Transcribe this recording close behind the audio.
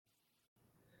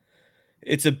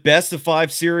It's a best of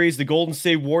 5 series. The Golden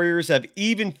State Warriors have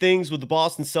even things with the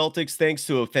Boston Celtics thanks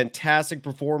to a fantastic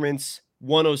performance.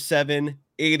 107-88,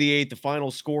 the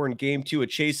final score in game 2 at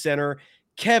Chase Center.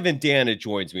 Kevin Danna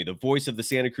joins me, the voice of the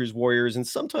Santa Cruz Warriors and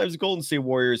sometimes the Golden State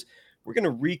Warriors. We're going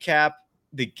to recap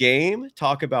the game,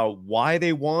 talk about why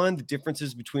they won, the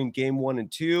differences between game 1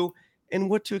 and 2, and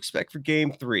what to expect for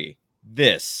game 3.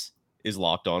 This is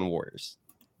Locked On Warriors.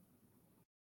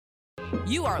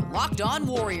 You are Locked On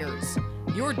Warriors,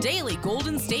 your daily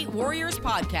Golden State Warriors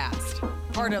podcast.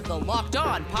 Part of the Locked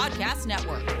On Podcast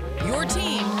Network, your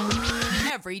team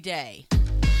every day.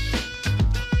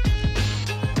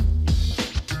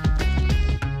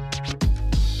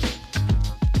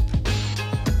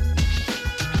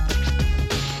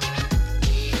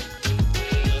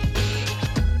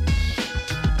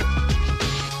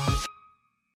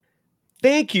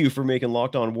 Thank you for making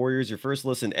Locked On Warriors your first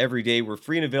listen every day. We're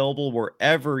free and available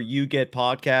wherever you get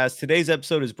podcasts. Today's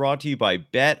episode is brought to you by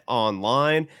Bet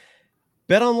Online.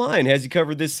 Bet Online has you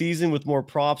covered this season with more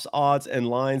props, odds, and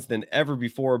lines than ever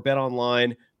before. Bet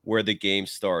Online, where the game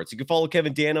starts. You can follow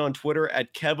Kevin Danna on Twitter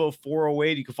at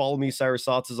Kevo408. You can follow me, Cyrus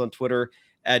Satsas, on Twitter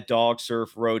at Dog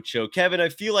Surf Roadshow. Kevin, I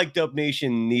feel like Dub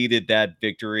Nation needed that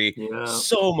victory. Yeah.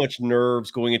 So much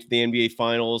nerves going into the NBA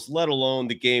Finals, let alone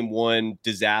the Game 1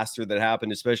 disaster that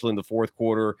happened, especially in the fourth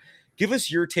quarter. Give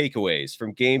us your takeaways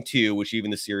from Game 2, which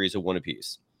even the series of one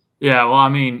apiece. Yeah, well, I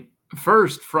mean,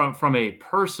 first, from a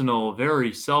personal,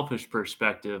 very selfish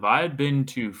perspective, I had been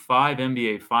to 5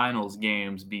 NBA Finals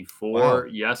games before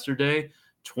yesterday.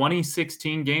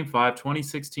 2016 Game 5,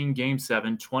 2016 Game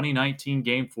 7, 2019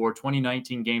 Game 4,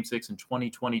 2019 Game 6, and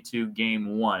 2022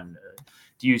 Game 1.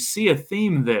 Do you see a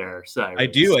theme there, Cyrus? I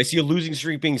do. I see a losing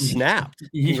streak being snapped.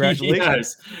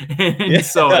 Congratulations.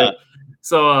 Yes. And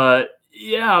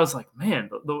I was like, man,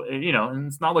 and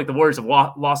it's not like the Warriors have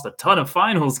lost a ton of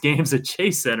finals games at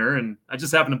Chase Center, and I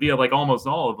just happen to be at like almost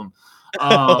all of them.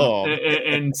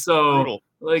 Brutal.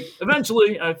 Like,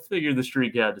 eventually, I figured the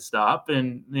streak had to stop.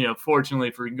 And,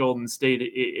 fortunately for Golden State,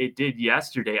 it did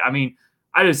yesterday. I mean,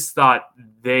 I just thought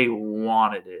they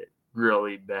wanted it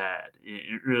really bad.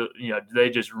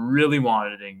 They just really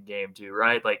wanted it in Game 2,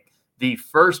 right? Like, the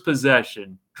first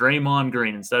possession, Draymond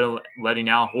Green, instead of letting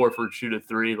Al Horford shoot a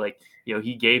three,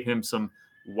 he gave him some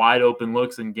wide open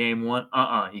looks in Game 1.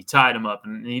 He tied him up,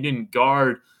 and he didn't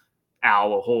guard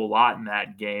Al a whole lot in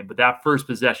that game. But that first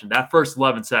possession, that first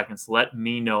 11 seconds, let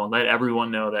me know and let everyone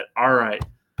know that, all right,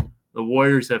 the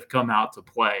Warriors have come out to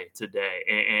play today.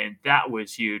 And that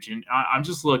was huge. And I'm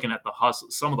just looking at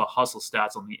some of the hustle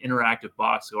stats on the interactive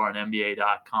box score on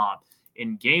NBA.com.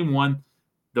 In Game 1,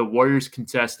 the Warriors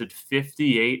contested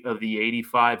 58 of the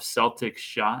 85 Celtics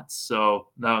shots. So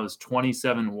that was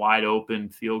 27 wide open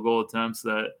field goal attempts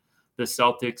that the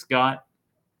Celtics got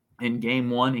in Game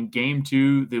 1. In Game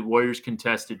 2, the Warriors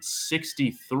contested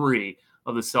 63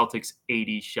 of the Celtics'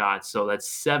 80 shots. So that's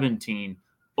 17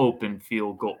 open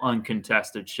field goal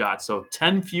uncontested shots. So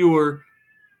 10 fewer.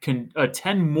 Let's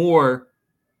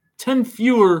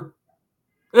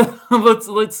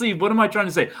see. What am I trying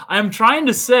to say? I am trying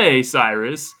to say,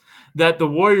 Cyrus, that the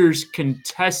Warriors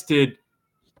contested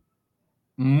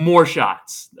more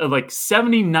shots. Like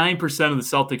 79% of the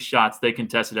Celtics shots they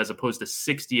contested, as opposed to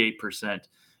 68%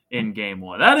 in Game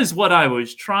 1. That is what I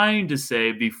was trying to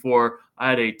say before I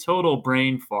had a total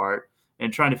brain fart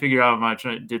and trying to figure out,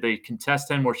 did they contest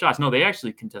 10 more shots? No, they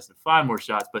actually contested 5 more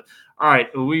shots. But all right,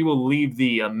 we will leave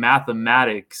the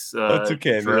mathematics That's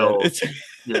okay, drill. Man.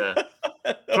 Yeah.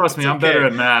 Trust me, I'm better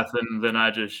at math than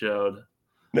I just showed.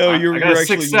 No, I got a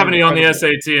 670 on the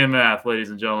SAT in math, ladies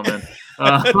and gentlemen.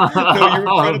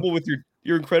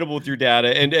 You're incredible with your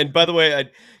data. And by the way,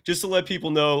 just to let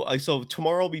people know, so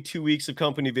tomorrow will be 2 weeks of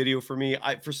company video for me.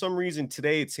 For some reason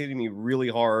today it's hitting me really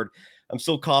hard. I'm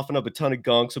still coughing up a ton of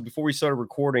gunk. So before we started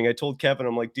recording, I told Kevin,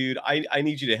 I'm like, dude, I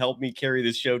need you to help me carry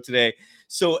this show today.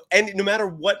 So, and no matter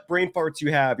what brain farts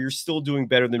you have, you're still doing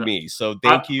better than me. So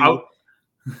thank you.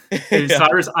 Hey,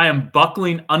 Cyrus, I am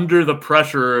buckling under the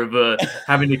pressure of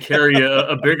having to carry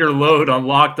a bigger load on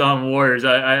Locked On Warriors.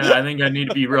 I think I need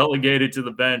to be relegated to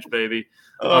the bench, baby.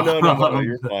 Oh, no,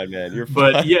 you're fine, man. You're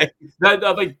fine. But yeah,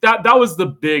 that was the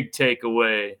big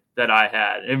takeaway that I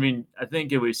had. I mean, I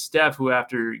think it was Steph who,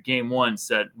 after Game 1,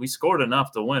 said, we scored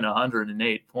enough to win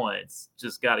 108 points.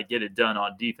 Just got to get it done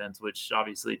on defense, which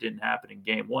obviously didn't happen in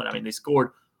Game 1. I mean, they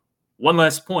scored one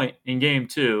less point in Game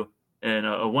 2 and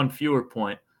a one fewer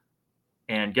point.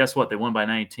 And guess what? They won by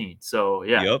 19. So,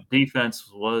 yeah, Defense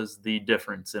was the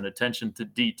difference, and attention to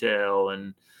detail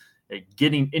and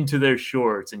getting into their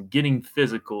shorts and getting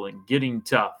physical and getting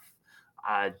tough.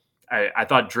 I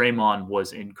thought Draymond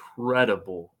was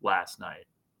incredible last night.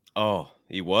 Oh,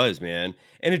 he was, man.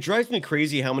 And it drives me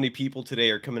crazy how many people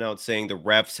today are coming out saying the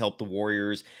refs helped the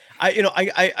Warriors.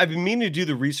 I've been meaning to do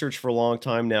the research for a long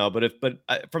time now, but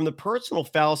from the personal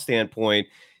foul standpoint,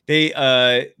 they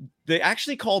they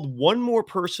actually called one more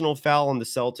personal foul on the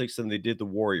Celtics than they did the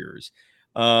Warriors.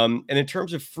 And in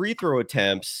terms of free throw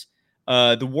attempts,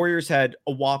 the Warriors had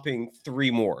a whopping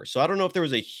 3 more. So I don't know if there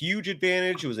was a huge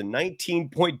advantage. It was a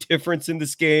 19-point difference in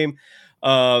this game.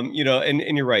 And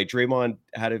you're right. Draymond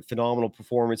had a phenomenal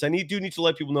performance. Do need to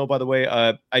let people know, by the way,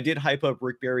 I did hype up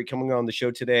Rick Barry coming on the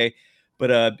show today,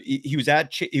 but he was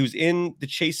he was in the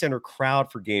Chase Center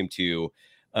crowd for Game 2,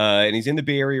 and he's in the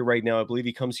Bay Area right now. I believe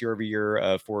he comes here every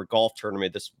year for a golf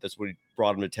tournament. That's what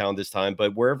brought him to town this time.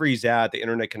 But wherever he's at, the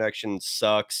internet connection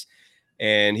sucks,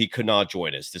 and he could not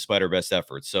join us despite our best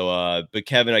efforts. So, but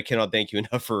Kevin, I cannot thank you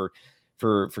enough for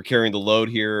carrying the load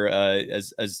here,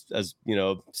 as you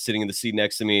know, sitting in the seat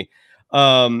next to me.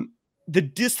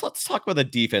 Let's talk about the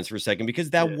defense for a second,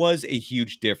 because that was a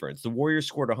huge difference. The Warriors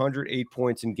scored 108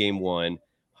 points in game 1,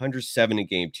 107 in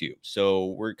game 2.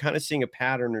 So we're kind of seeing a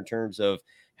pattern in terms of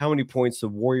how many points the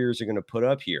Warriors are going to put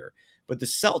up here. But the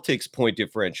Celtics point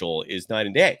differential is night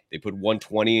and day. They put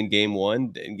 120 in game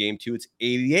 1. In game 2, it's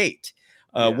 88.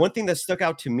 One thing that stuck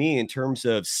out to me in terms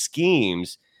of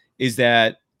schemes is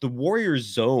that the Warriors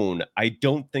zone, I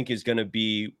don't think, is going to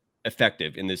be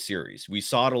effective in this series. We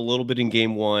saw it a little bit in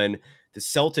game 1. The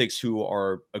Celtics, who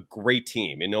are a great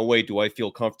team, in no way do I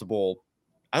feel comfortable.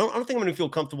 I don't think I'm going to feel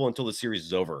comfortable until the series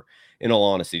is over, in all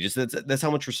honesty. Just that's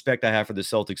how much respect I have for the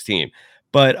Celtics team.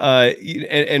 But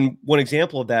and one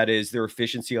example of that is their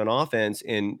efficiency on offense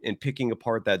in picking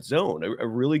apart that zone. A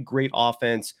really great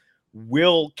offense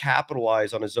will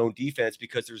capitalize on a zone defense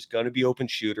because there's going to be open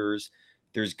shooters.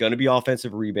 There's going to be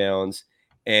offensive rebounds.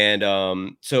 And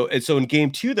so in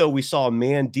game 2, though, we saw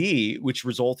man D, which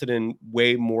resulted in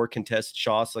way more contested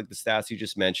shots, like the stats you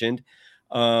just mentioned.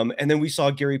 And then we saw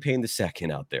Gary Payton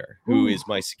II out there, who is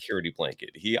my security blanket.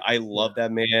 I love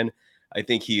that man. I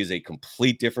think he is a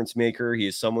complete difference maker. He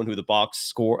is someone who the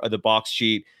box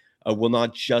sheet will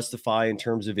not justify in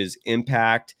terms of his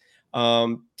impact.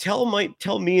 Tell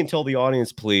me and tell the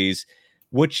audience, please,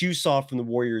 what you saw from the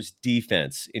Warriors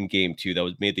defense in game 2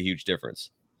 that made the huge difference.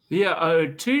 Yeah,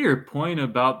 to your point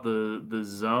about the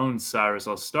zone, Cyrus,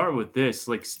 I'll start with this.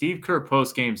 Like Steve Kerr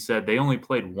post-game said, they only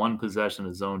played 1 possession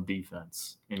of zone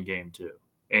defense in game 2.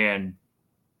 And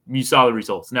you saw the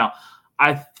results. Now,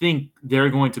 I think they're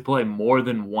going to play more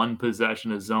than 1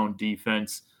 possession of zone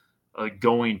defense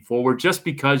going forward, just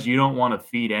because you don't want to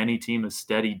feed any team a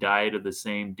steady diet of the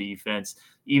same defense.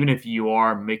 Even if you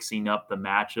are mixing up the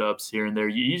matchups here and there,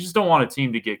 you just don't want a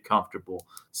team to get comfortable.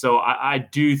 So I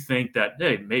do think that,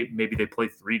 hey, maybe they play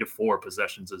 3 to 4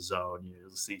 possessions of zone.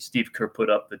 You'll see Steve Kerr put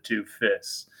up the 2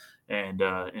 fists and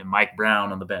Mike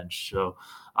Brown on the bench to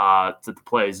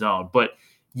play zone. But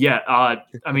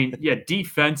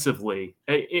defensively,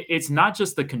 it's not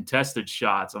just the contested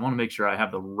shots. I want to make sure I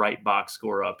have the right box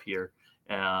score up here.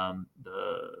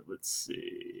 Let's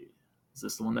see. Is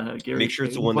this the one that had Gary? Make sure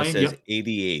it's the one that says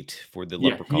 88 for the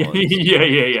Leprechauns.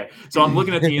 Yeah. So I'm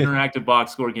looking at the interactive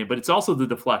box score game, but it's also the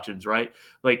deflections, right?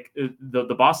 Like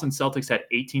the Boston Celtics had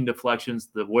 18 deflections.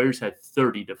 The Warriors had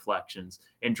 30 deflections.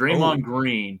 And Draymond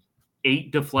Green,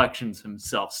 8 deflections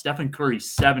himself. Stephen Curry,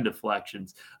 7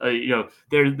 deflections.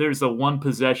 There's a 1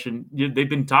 possession. They've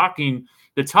been talking.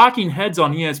 The talking heads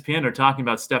on ESPN are talking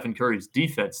about Stephen Curry's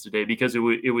defense today because it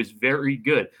was very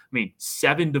good. I mean,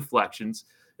 7 deflections,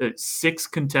 6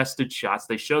 contested shots.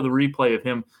 They show the replay of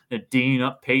him D'ing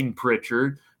up Payton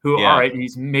Pritchard, who, all right,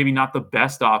 he's maybe not the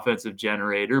best offensive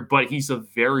generator, but he's a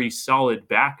very solid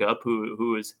backup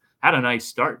who has had a nice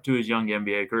start to his young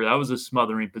NBA career. That was a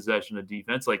smothering possession of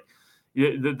defense. Like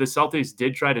the Celtics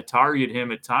did try to target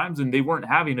him at times, and they weren't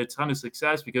having a ton of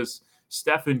success because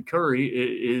Stephen Curry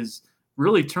is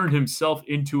really turned himself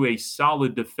into a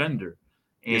solid defender.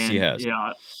 And, yes, he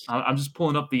has. I'm just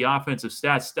pulling up the offensive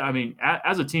stats. I mean,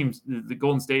 as a team, the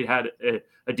Golden State had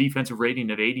a defensive rating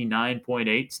of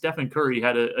 89.8. Stephen Curry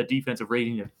had a defensive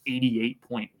rating of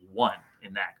 88.1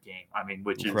 in that game. I mean,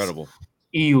 which incredible.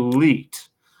 Is elite.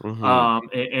 Mm-hmm.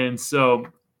 And so,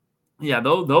 yeah,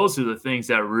 those are the things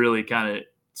that really kind of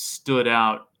stood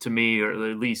out to me, or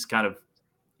at least kind of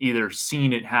either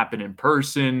seen it happen in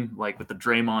person, like with the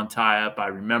Draymond tie-up. I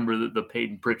remember the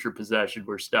Payton Pritchard possession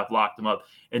where Steph locked him up,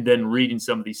 and then reading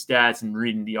some of these stats and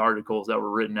reading the articles that were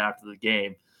written after the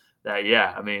game that,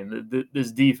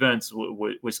 this defense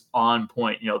was on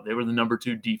point. They were the number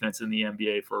 2 defense in the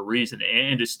NBA for a reason.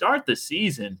 And to start the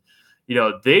season,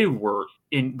 they were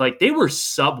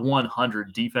sub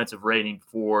 100 defensive rating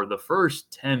for the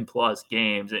first 10 plus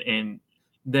games. And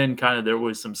then kind of there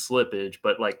was some slippage.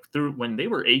 But like through when they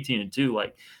were 18-2,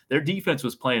 like their defense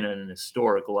was playing at an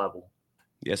historic level.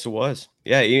 Yes, it was.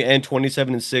 Yeah, and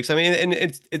 27-6. I mean, and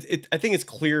I think it's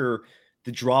clear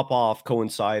the drop off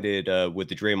coincided with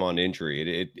the Draymond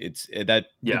injury. The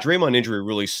Draymond injury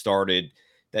really started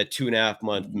that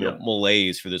 2.5-month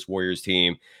malaise for this Warriors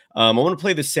team. I want to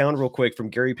play the sound real quick from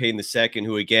Gary Payton II,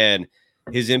 who again,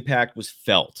 his impact was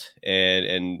felt,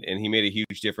 and he made a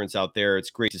huge difference out there.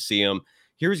 It's great to see him.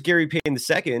 Here's Gary Payton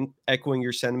II echoing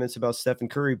your sentiments about Stephen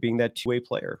Curry being that two-way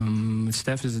player.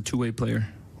 Steph is a two-way player.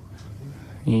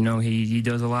 You know, he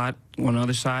does a lot on the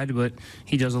other side, but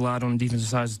he does a lot on the defensive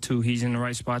side too. He's in the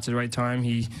right spots at the right time.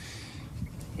 He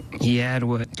had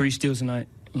 3 steals tonight.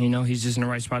 You know, he's just in the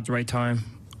right spot at the right time.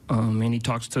 And he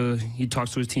talks to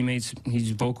his teammates.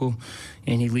 He's vocal,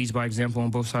 and he leads by example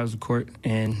on both sides of the court.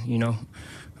 And you know,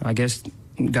 I guess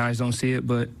guys don't see it,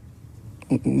 but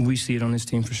we see it on this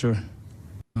team for sure.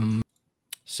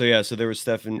 So there was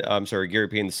Gary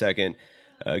Payton II.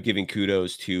 Giving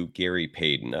kudos to Gary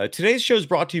Payton. Today's show is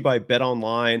brought to you by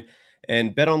BetOnline,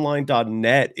 and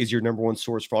betonline.net is your number one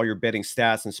source for all your betting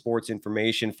stats and sports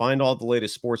information. Find all the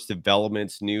latest sports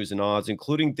developments, news, and odds,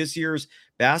 including this year's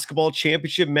basketball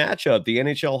championship matchup, the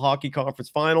NHL Hockey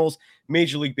Conference Finals,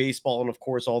 Major League Baseball, and of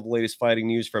course, all the latest fighting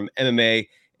news from MMA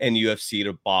and UFC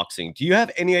to boxing. Do you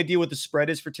have any idea what the spread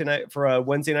is for tonight, for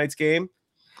Wednesday night's game?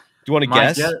 Do you want to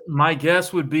guess? My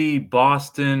guess would be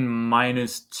Boston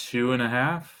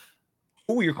 -2.5.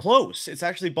 Oh, you're close. It's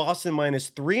actually Boston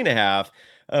 -3.5.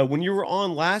 When you were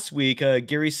on last week,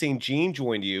 Gary St. Jean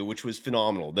joined you, which was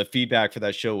phenomenal. The feedback for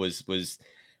that show was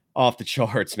off the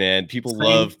charts, man. People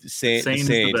loved Saint. Saint is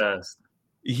the best.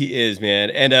 He is,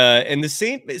 man. And the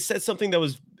Saint said something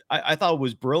that I thought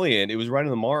was brilliant. It was right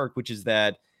on the mark, which is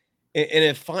that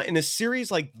in a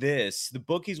series like this, the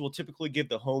bookies will typically give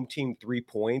the home team 3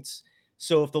 points.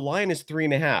 So if the line is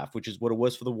 3.5, which is what it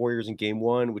was for the Warriors in game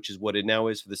 1, which is what it now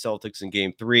is for the Celtics in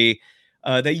game 3,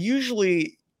 that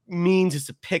usually means it's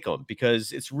a pick 'em,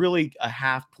 because it's really a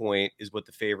half point is what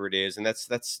the favorite is, and that's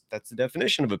the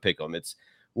definition of a pick 'em. It's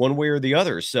one way or the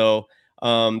other. So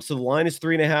the line is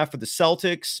 3.5 for the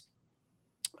Celtics,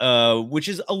 which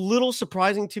is a little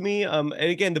surprising to me. And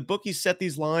again, the bookies set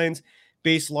these lines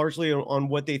based largely on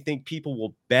what they think people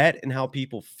will bet and how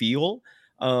people feel.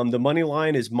 The money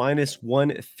line is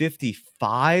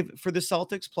 -155 for the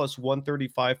Celtics, plus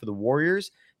 135 for the Warriors.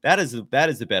 That is the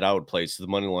bet I would place. So the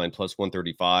money line plus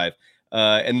 135.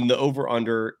 And the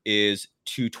over-under is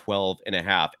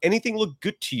 212.5. Anything look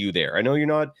good to you there? I know you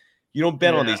don't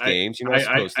bet on these games. You're not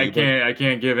supposed to. I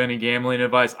can't give any gambling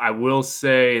advice. I will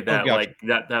say that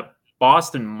that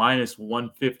Boston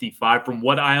 -155, from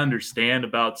what I understand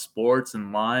about sports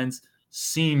and lines,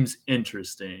 seems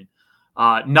interesting.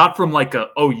 Not from like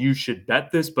you should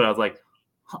bet this, but I was like,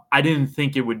 I didn't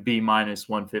think it would be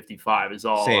 -155 is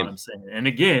all I'm saying. And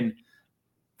again,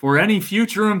 for any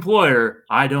future employer,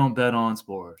 I don't bet on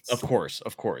sports. Of course.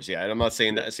 Yeah, and I'm not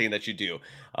saying that you do.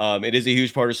 It is a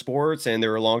huge part of sports, and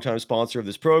they're a longtime sponsor of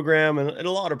this program and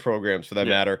a lot of programs for that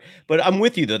matter. But I'm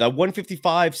with you though. That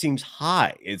 155 seems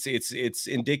high. It's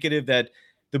indicative that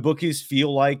the bookies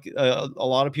feel like a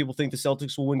lot of people think the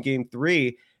Celtics will win Game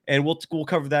 3, and we'll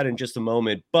cover that in just a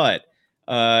moment. But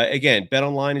again,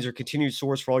 BetOnline is your continued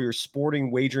source for all your sporting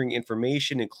wagering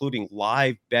information, including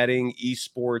live betting,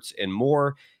 esports, and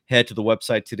more. Head to the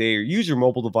website today or use your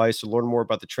mobile device to learn more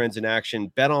about the trends in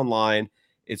action. BetOnline,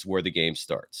 it's where the game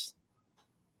starts.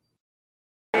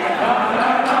 You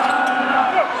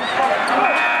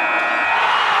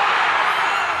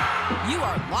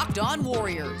are Locked On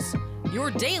Warriors,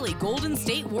 your daily Golden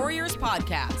State Warriors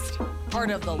podcast. Part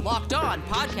of the Locked On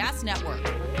Podcast Network,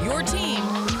 your team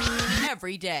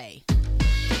every day.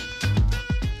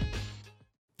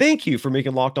 Thank you for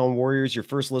making Locked On Warriors your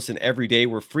first listen every day.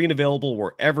 We're free and available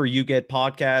wherever you get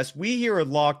podcasts. We here at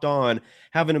Locked On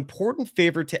have an important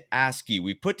favor to ask you.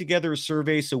 We put together a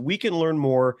survey so we can learn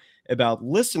more about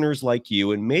listeners like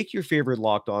you and make your favorite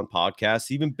Locked On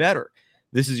podcasts even better.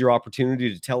 This is your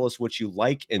opportunity to tell us what you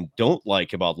like and don't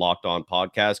like about Locked On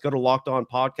Podcasts. Go to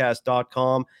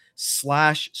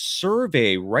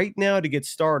lockedonpodcast.com/survey right now to get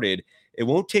started. It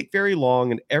won't take very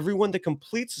long, and everyone that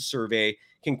completes the survey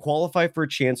can qualify for a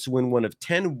chance to win one of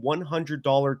 10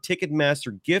 $100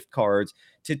 Ticketmaster gift cards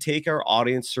to take our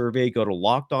audience survey. Go to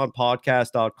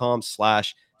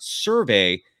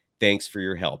lockedonpodcast.com/survey. Thanks for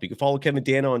your help. You can follow Kevin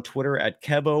Danna on Twitter at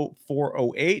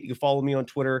Kevo408. You can follow me on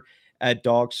Twitter at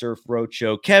Dog Surf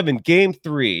Roadshow. Kevin, Game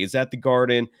 3 is at the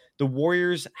Garden. The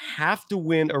Warriors have to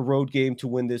win a road game to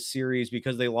win this series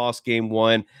because they lost Game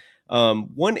 1.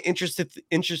 One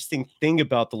interesting thing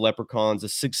about the Leprechauns that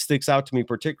sticks out to me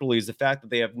particularly is the fact that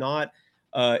they have not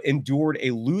endured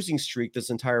a losing streak this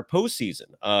entire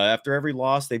postseason. After every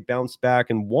loss, they bounced back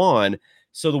and won.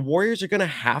 So the Warriors are going to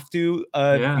have to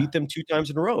beat them 2 times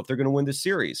in a row if they're going to win this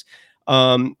series.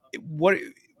 What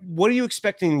are you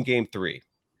expecting in Game 3?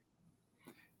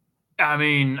 I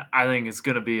mean, I think it's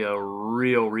going to be a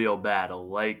real battle.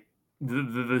 Like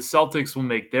the Celtics will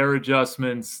make their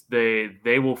adjustments. They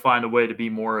will find a way to be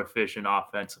more efficient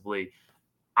offensively.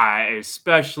 I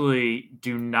especially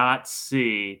do not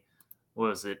see,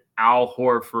 Al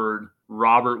Horford,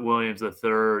 Robert Williams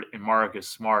III, and Marcus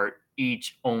Smart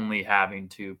each only having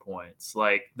 2 points.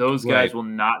 Like those guys will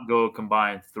not go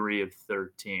combined 3 of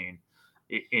 13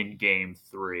 in Game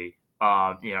 3.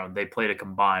 They played a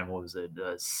combined,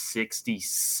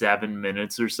 67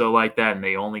 minutes or so like that, and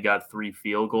they only got 3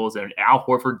 field goals. And Al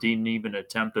Horford didn't even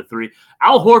attempt a 3.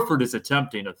 Al Horford is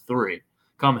attempting a 3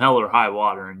 come hell or high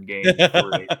water in Game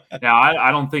 3. Now,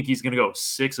 I don't think he's going to go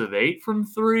 6 of 8 from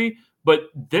 3, but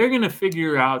they're going to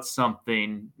figure out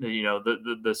something,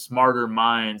 the smarter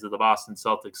minds of the Boston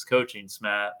Celtics coaching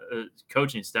staff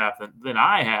than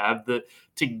I have,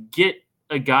 to get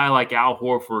a guy like Al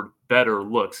Horford better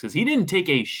looks, because he didn't take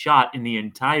a shot in the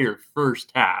entire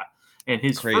first half. And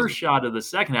his first shot of the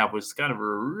second half was kind of a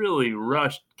really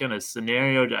rushed kind of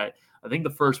scenario. I think the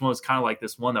first one was kind of like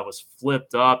this one that was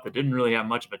flipped up that didn't really have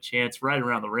much of a chance right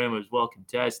around the rim. It was well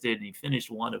contested, and he finished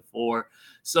 1 of 4.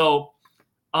 So,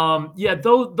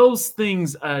 those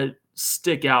things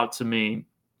stick out to me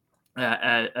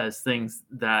as things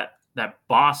that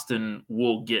Boston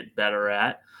will get better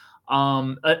at.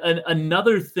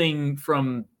 Another thing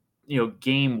from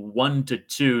Game 1 to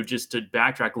 2, just to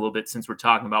backtrack a little bit, since we're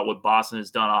talking about what Boston has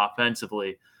done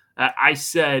offensively, I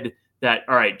said that,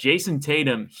 all right, Jason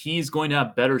Tatum, he's going to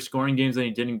have better scoring games than he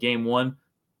did in Game 1,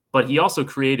 but he also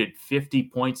created 50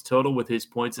 points total with his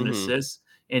points and assists.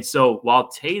 And so while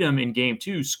Tatum in Game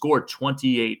 2 scored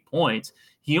 28 points,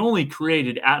 he only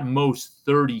created at most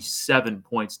 37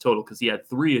 points total because he had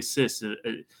 3 assists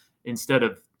instead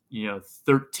of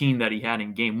 13 that he had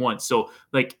in Game 1. So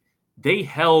like they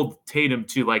held Tatum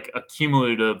to like a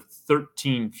cumulative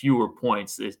 13 fewer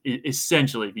points,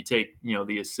 essentially, if you take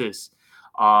the assists.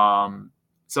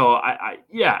 So I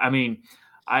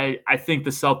think the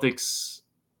Celtics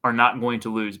are not going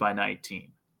to lose by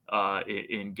 19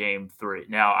 in Game 3.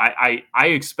 Now I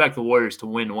expect the Warriors to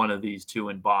win one of these 2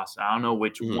 in Boston. I don't know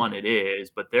which one it is,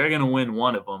 but they're going to win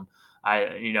one of them.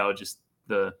 Just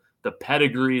the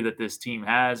pedigree that this team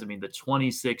has. I mean, the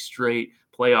 26 straight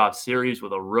playoff series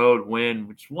with a road win,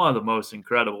 which is one of the most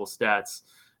incredible stats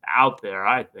out there,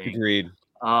 I think. Agreed.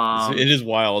 It is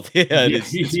wild.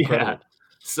 It's incredible.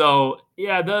 So,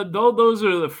 those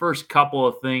are the first couple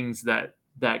of things that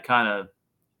kind of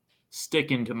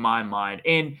stick into my mind.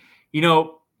 And,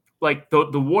 like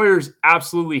the Warriors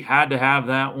absolutely had to have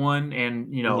that one.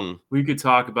 And, we could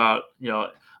talk about,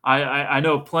 I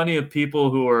know plenty of people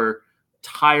who are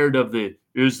tired of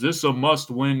is this a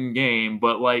must-win game?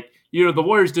 But the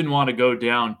Warriors didn't want to go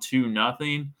down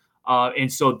 2-0.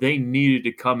 And so they needed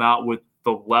to come out with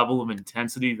the level of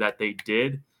intensity that they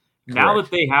did. Correct. Now that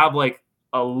they have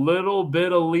a little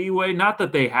bit of leeway, not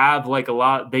that they have a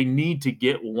lot, they need to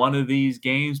get one of these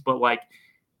games, but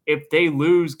if they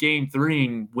lose Game 3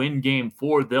 and win Game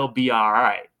 4, they'll be all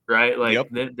right. Right.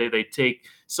 They take,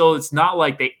 so it's not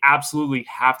like they absolutely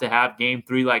have to have Game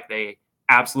 3, like they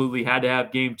absolutely had to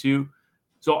have Game 2.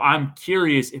 So I'm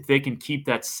curious if they can keep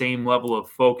that same level of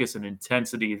focus and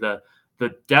intensity, the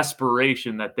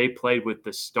desperation that they played with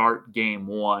to start Game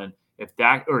 1,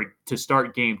 to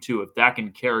start Game 2, if that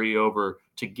can carry over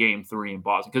to Game 3 in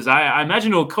Boston. Because I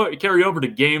imagine it'll carry over to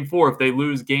Game 4 if they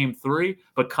lose Game 3.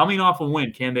 But coming off a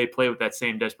win, can they play with that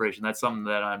same desperation? That's something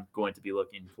that I'm going to be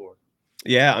looking for.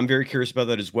 Yeah, I'm very curious about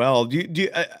that as well.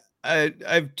 I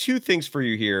have 2 things for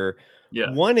you here.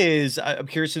 Yeah. One is, I'm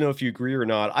curious to know if you agree or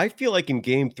not. I feel like in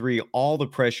Game 3, all the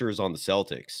pressure is on the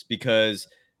Celtics because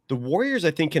the Warriors,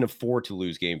 I think, can afford to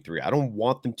lose Game 3. I don't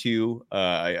want them to.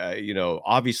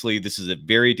 Obviously, this is a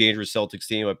very dangerous Celtics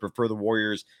team. I prefer the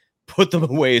Warriors put them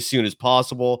away as soon as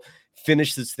possible,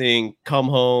 finish this thing, come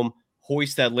home,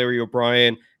 hoist that Larry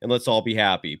O'Brien, and let's all be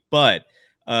happy. But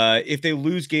if they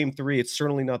lose Game 3, it's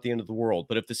certainly not the end of the world.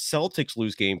 But if the Celtics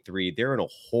lose Game 3, they're in a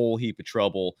whole heap of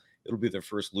trouble. It'll be their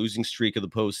first losing streak of the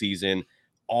postseason.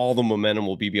 All the momentum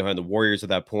will be behind the Warriors at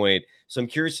that point. So I'm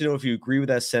curious to know if you agree with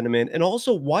that sentiment. And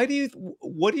also, what do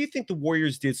you think the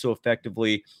Warriors did so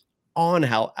effectively on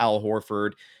Al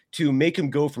Horford to make him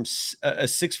go from a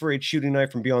 6 for 8 shooting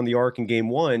night from beyond the arc in Game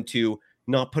 1 to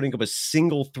not putting up a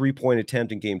single 3-point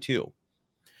attempt in Game 2?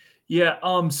 Yeah.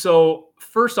 So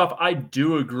first off, I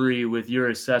do agree with your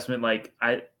assessment. Like,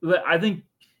 I think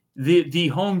the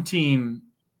home team,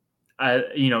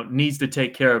 needs to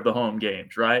take care of the home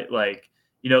games, right? Like,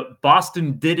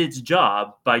 Boston did its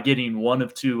job by getting one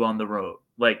of two on the road.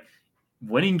 Like,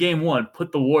 winning game one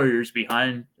put the Warriors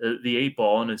behind the eight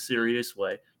ball in a serious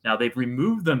way. Now they've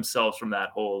removed themselves from that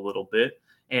hole a little bit.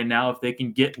 And now if they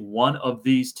can get one of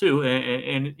these two,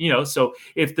 so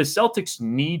if the Celtics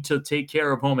need to take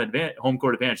care of home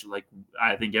court advantage, like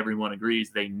I think everyone agrees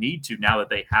they need to now that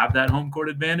they have that home court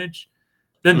advantage,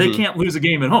 then they can't lose a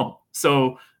game at home.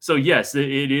 So yes,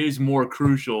 it is more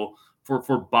crucial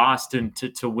for Boston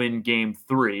to win game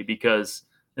three, because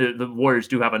the Warriors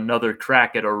do have another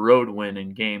crack at a road win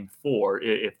in game four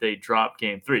if they drop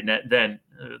game three. Then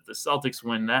if the Celtics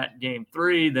win that game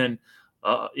three, then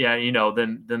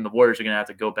then the Warriors are going to have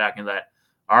to go back in that,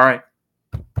 all right,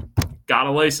 got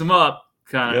to lace them up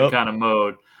kind of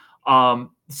mode.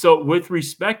 So with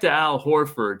respect to Al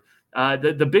Horford,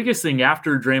 the biggest thing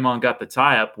after Draymond got the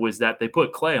tie-up was that they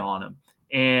put Clay on him.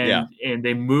 And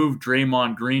they moved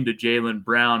Draymond Green to Jaylen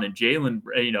Brown. And Jaylen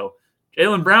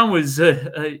Brown was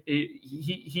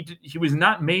he was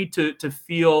not made to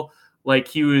feel like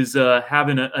he was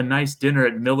having a nice dinner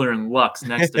at Miller and Lux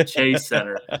next to Chase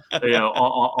Center,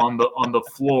 on the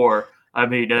floor. I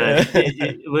mean,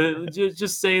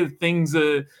 just say things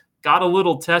got a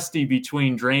little testy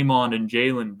between Draymond and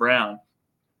Jaylen Brown.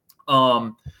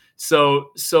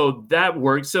 So that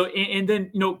worked. So and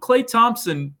then Klay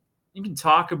Thompson, you can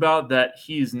talk about that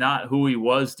he's not who he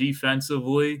was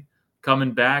defensively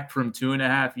coming back from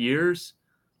 2.5 years,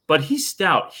 but he's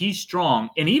stout, he's strong.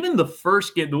 And even the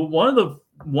first game, one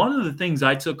of the things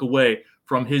I took away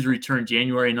from his return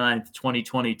January 9th,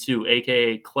 2022,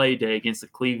 aka Clay Day against the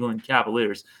Cleveland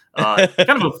Cavaliers, kind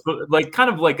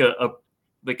of like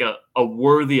a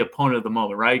worthy opponent of the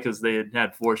moment, right? Because they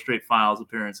had 4 straight finals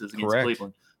appearances against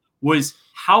Cleveland, was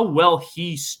how well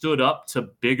he stood up to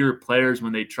bigger players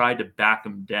when they tried to back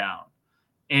him down.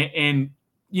 And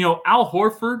Al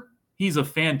Horford, he's a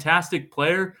fantastic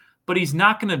player, but he's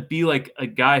not going to be like a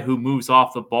guy who moves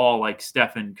off the ball like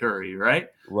Stephen Curry, right?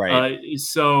 Right.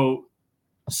 So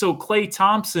Klay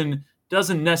Thompson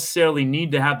doesn't necessarily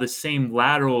need to have the same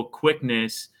lateral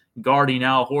quickness guarding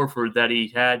Al Horford that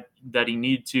he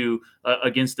needed to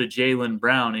against the Jaylen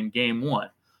Brown in game one.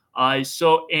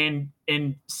 And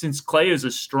since Klay is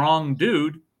a strong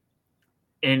dude,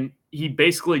 and he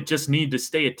basically just needed to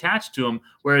stay attached to him,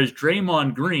 whereas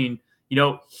Draymond Green,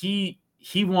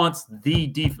 he wants the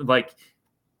defense. Like,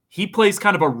 he plays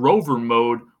kind of a rover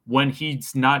mode when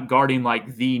he's not guarding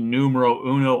like the numero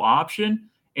uno option.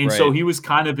 And so he was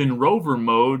kind of in rover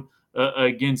mode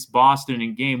against Boston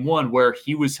in game one, where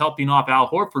he was helping off Al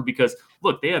Horford because,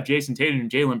 look, they have Jason Tatum and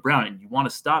Jaylen Brown, and you want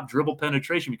to stop dribble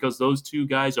penetration because those two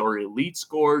guys are elite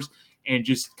scorers and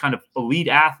just kind of elite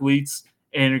athletes,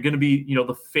 and are going to be,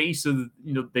 the face of,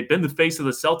 they've been the face of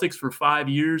the Celtics for 5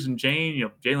 years. And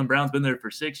Jaylen Brown's been there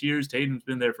for 6 years. Tatum's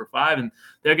been there for 5, and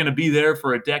they're going to be there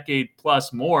for a decade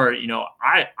plus more.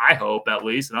 I hope, at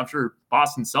least, and I'm sure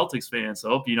Boston Celtics fans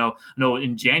hope.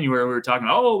 In January we were talking,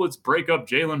 let's break up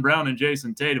Jaylen Brown and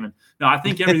Jason Tatum. And no, I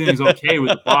think everything's okay with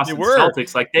the Boston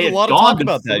Celtics. Like, they had gone to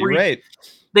about that. You're right.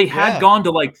 They had gone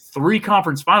to like 3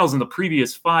 conference finals in the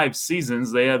previous 5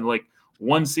 seasons. They had like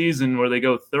one season where they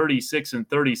go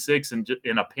 36-36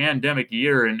 in a pandemic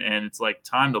year, and it's like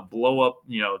time to blow up,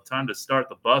 time to start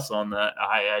the bus on that.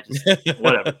 I just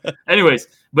whatever. Anyways,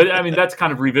 but I mean, that's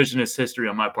kind of revisionist history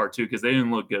on my part too, because they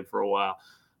didn't look good for a while.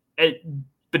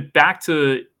 But back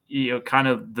to kind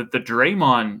of the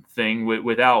Draymond thing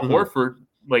with Al Horford,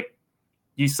 like,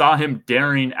 you saw him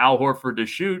daring Al Horford to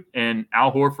shoot, and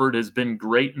Al Horford has been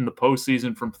great in the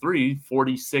postseason from 3,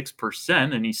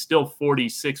 46%, and he's still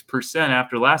 46%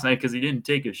 after last night because he didn't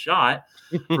take a shot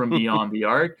from beyond the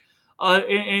arc.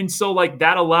 And so, like,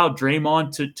 that allowed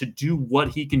Draymond to do what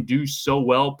he can do so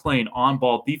well, playing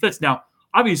on-ball defense. Now,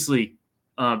 obviously,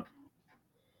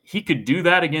 he could do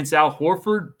that against Al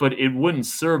Horford, but it wouldn't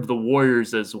serve the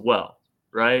Warriors as well,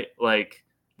 right? Like,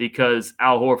 because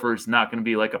Al Horford's not going to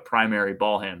be like a primary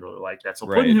ball handler like that. So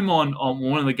putting him on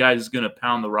one of the guys who's going to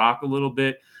pound the rock a little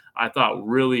bit, I thought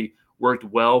really worked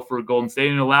well for Golden State,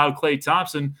 and allowed Klay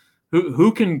Thompson,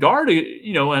 who can guard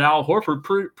an Al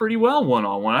Horford pretty well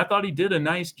one-on-one. I thought he did a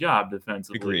nice job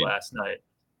defensively last night.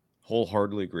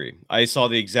 Wholeheartedly agree. I saw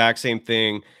the exact same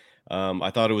thing. I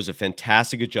thought it was a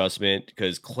fantastic adjustment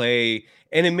because Klay,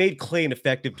 and it made Klay an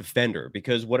effective defender,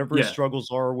 because whatever his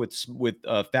struggles are with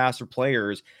faster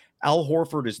players, Al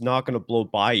Horford is not going to blow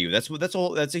by you. That's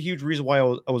a huge reason why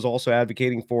I was also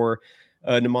advocating for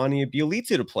Nemanja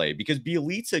Bjelica to play, because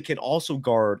Bjelica can also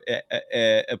guard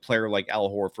a player like Al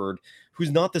Horford,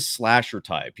 who's not the slasher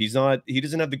type. He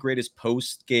doesn't have the greatest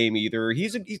post game either.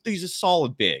 He's a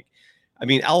solid big. I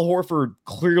mean, Al Horford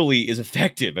clearly is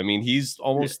effective. I mean, he's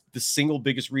almost the single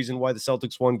biggest reason why the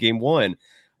Celtics won game one.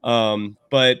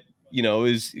 But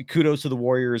is kudos to the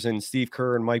Warriors and Steve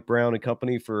Kerr and Mike Brown and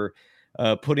company for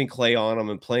putting Klay on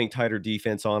them and playing tighter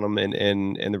defense on them,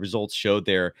 and the results showed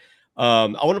there. I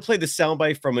want to play the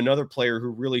soundbite from another player who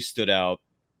really stood out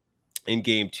in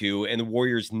game two, and the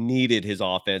Warriors needed his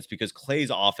offense because Klay's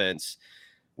offense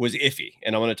was iffy.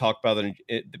 And I want to talk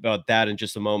about that in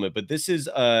just a moment. But this is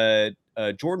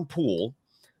Jordan Poole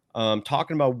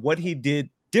talking about what he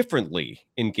did differently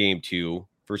in game two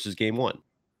versus game one.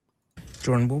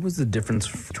 Jordan, what was the difference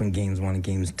between games one and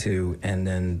games two? And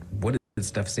then what did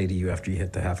Steph say to you after you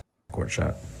hit the half-court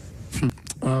shot?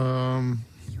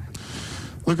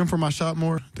 Looking for my shot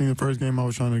more. I think the first game I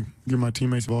was trying to get my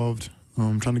teammates involved,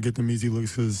 trying to get them easy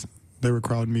looks because they were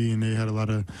crowding me and they had a lot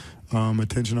of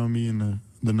attention on me in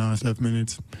the non-Steph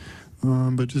minutes.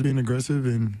 But just being aggressive,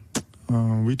 and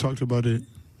we talked about it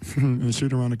in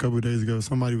shoot around a couple of days ago.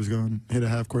 Somebody was going to hit a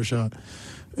half-court shot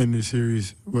in this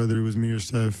series, whether it was me or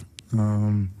Steph.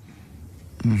 I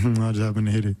just happened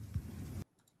to hit it.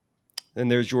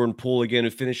 And there's Jordan Poole again, who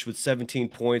finished with 17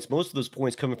 points. Most of those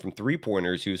points coming from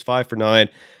three-pointers. He was 5 for 9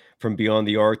 from beyond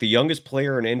the arc. The youngest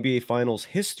player in NBA Finals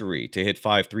history to hit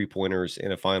 5 3-pointers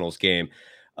in a Finals game.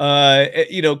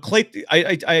 Klay,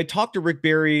 I talked to Rick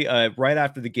Barry right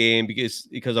after the game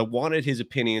because I wanted his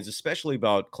opinions, especially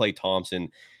about Klay Thompson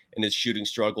and his shooting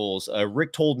struggles.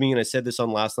 Rick told me, and I said this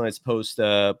on last night's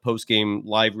post-game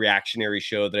live reactionary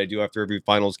show that I do after every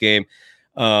Finals game,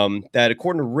 that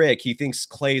according to Rick, he thinks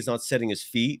Klay is not setting his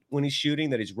feet when he's shooting,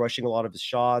 that he's rushing a lot of his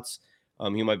shots.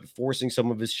 He might be forcing some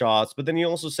of his shots. But then he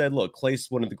also said, look, Klay's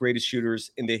one of the greatest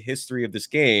shooters in the history of this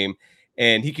game,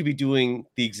 and he could be doing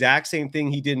the exact same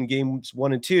thing he did in games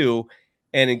 1 and 2,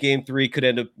 and in game 3 could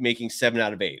end up making 7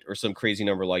 out of 8 or some crazy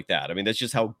number like that. I mean, that's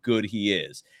just how good he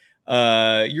is.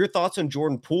 Your thoughts on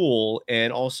Jordan Poole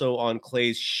and also on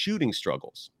Klay's shooting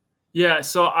struggles? Yeah,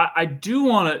 so I do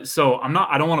want to. So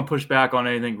I don't want to push back on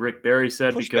anything Rick Barry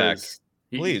said because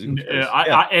please. I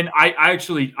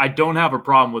don't have a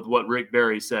problem with what Rick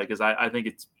Barry said because I think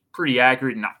it's pretty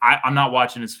accurate, and I'm not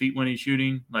watching his feet when he's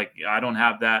shooting. Like, I don't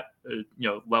have that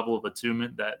level of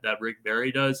attunement that Rick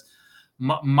Barry does.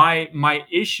 My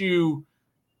issue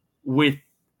with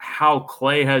how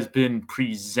Klay has been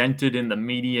presented in the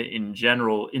media in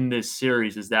general in this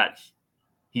series is that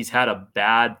he's had a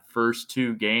bad first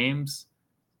 2 games.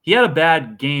 He had a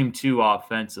bad game 2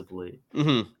 offensively.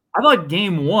 Mm-hmm. I thought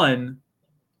game 1,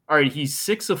 all right, he's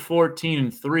 6 of 14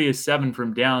 and 3 of 7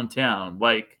 from downtown.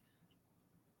 Like,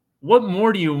 what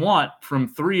more do you want from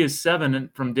 3 of 7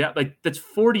 and from down? Like, that's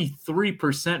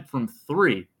 43% from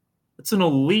 3. That's an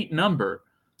elite number.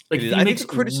 Like, if he makes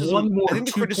one more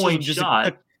 2-point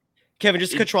shot. Kevin,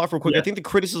 just to cut you off real quick. Yeah. I think the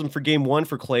criticism for game 1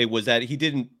 for Klay was that he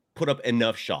didn't put up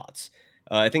enough shots.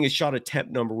 I think his shot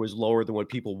attempt number was lower than what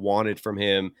people wanted from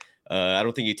him. I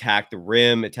don't think he attacked the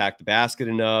rim, attacked the basket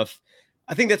enough.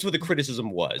 I think that's what the criticism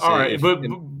was. All right,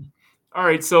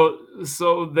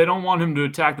 so they don't want him to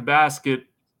attack the basket,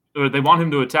 or they want him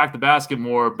to attack the basket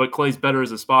more, but Klay's better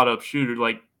as a spot-up shooter.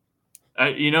 Like,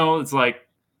 it's like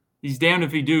he's damned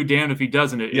if he do, damned if he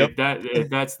doesn't. Yep. If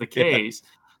that's the case.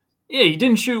 Yeah, he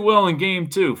didn't shoot well in game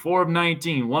 2. 4 of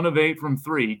 19, 1 of 8 from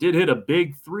 3. He did hit a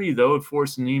big 3, though. It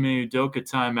forced an Ime Udoka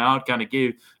timeout, kind of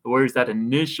gave the Warriors that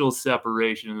initial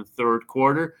separation in the third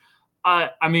quarter.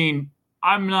 I mean,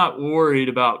 I'm not worried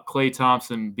about Klay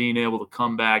Thompson being able to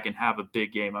come back and have a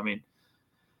big game. I mean,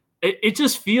 it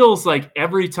just feels like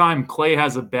every time Klay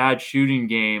has a bad shooting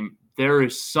game, there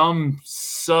is some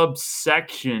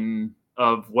subsection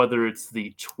of whether it's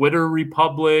the Twitter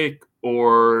Republic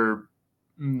or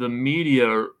the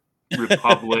media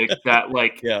republic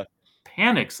that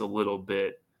panics a little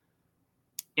bit.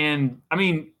 And I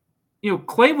mean,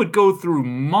 Klay would go through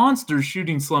monster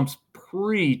shooting slumps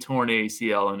pre-torn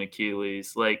ACL and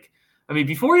Achilles. Like, I mean,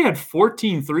 before he had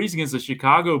 14 threes against the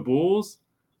Chicago Bulls,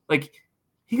 like,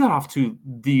 he got off to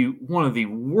one of the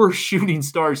worst shooting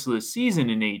starts of the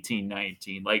season in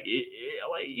 18-19. Like,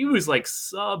 he was like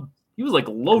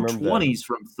low 20s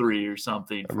from 3 or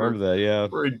something. I remember that, yeah.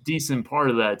 For a decent part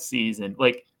of that season.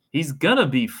 Like, he's gonna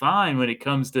be fine when it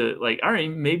comes to, like, all right,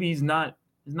 maybe he's not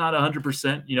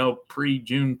 100%,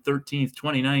 pre-June 13th,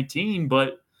 2019,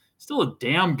 but still a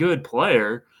damn good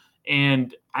player.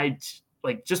 And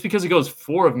just because he goes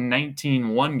 4 of 19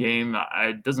 one game,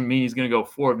 it doesn't mean he's going to go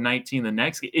 4 of 19 the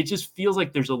next game. It just feels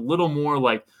like there's a little more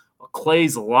like,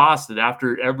 Clay's lost it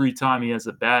after every time he has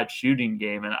a bad shooting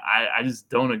game, and I just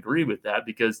don't agree with that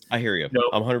because I hear you. you know,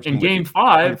 I'm 100% in with you. Game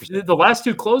 5, 100%. the last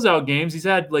 2 closeout games, he's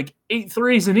had like 8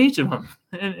 threes in each of them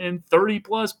and 30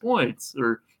 plus points,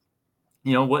 or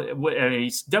you know what? I mean,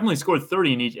 he's definitely scored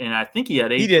 30 in each, and I think he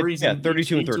had He 8 did. threes Yeah, in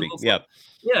 32 and each of 30. those. Yeah.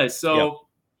 Yeah. Yep. So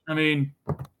I mean,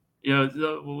 you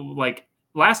know, like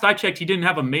last I checked, he didn't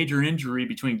have a major injury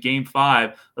between Game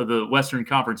 5 of the Western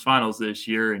Conference Finals this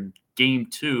year and Game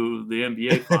 2 of the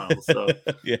NBA Finals. So,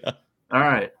 Yeah. all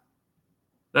right,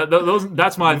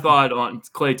 that's my thought on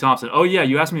Klay Thompson. Oh yeah,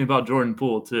 you asked me about Jordan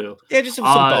Poole too. Yeah, just some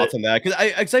thoughts on that,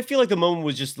 because I feel like the moment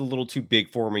was just a little too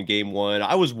big for him in Game 1.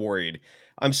 I was worried.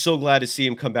 I'm so glad to see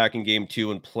him come back in Game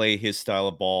 2 and play his style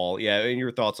of ball. Yeah, and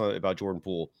your thoughts about Jordan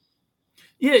Poole?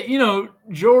 Yeah, you know,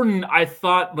 Jordan, I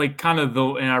thought like kind of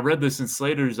though, and I read this in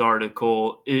Slater's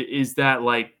article, is that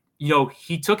like, you know,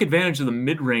 he took advantage of the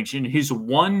mid range, and his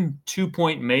 1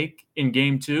 2-point make in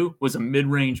Game 2 was a mid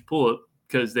range pull up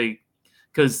because the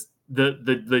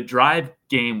drive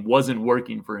game wasn't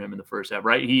working for him in the first half,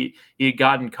 right? He had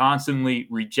gotten constantly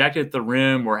rejected at the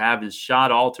rim or have his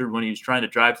shot altered when he was trying to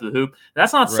drive to the hoop.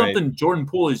 That's not Right. something Jordan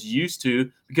Poole is used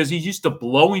to because he's used to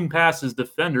blowing past his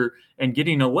defender and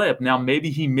getting a layup. Now maybe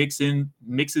he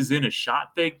mixes in a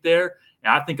shot fake there.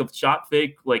 And I think a shot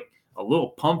fake, like a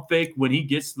little pump fake when he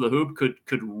gets to the hoop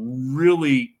could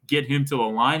really get him to the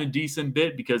line a decent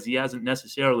bit because he hasn't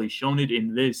necessarily shown it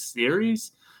in this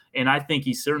series. And I think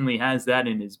he certainly has that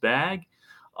in his bag.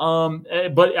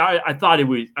 But I thought it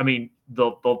was, I mean,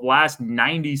 the last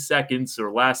 90 seconds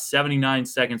or last 79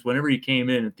 seconds, whenever he came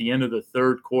in at the end of the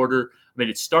third quarter, I mean,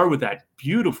 it started with that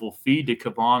beautiful feed to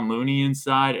Kevon Looney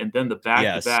inside and then the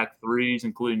back-to-back threes,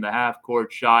 including the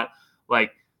half-court shot.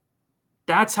 Like,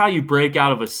 that's how you break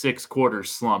out of a 6-quarter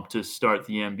slump to start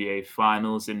the NBA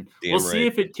Finals, and we'll see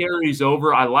if it carries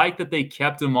over. I like that they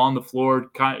kept him on the floor,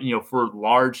 for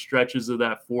large stretches of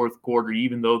that fourth quarter,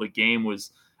 even though the game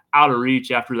was out of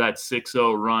reach after that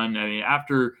 6-0 run. I mean,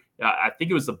 after I think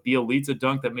it was the Bielitsa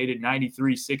dunk that made it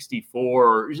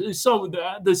 93-64. So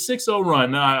the 6-0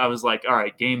 run, I was like, all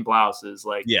right, game blouses.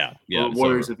 Like, the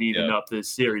Warriors have evened up this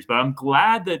series. But I'm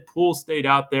glad that Poole stayed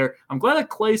out there. I'm glad that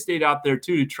Klay stayed out there,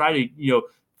 too, to try to,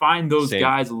 find those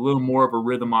guys a little more of a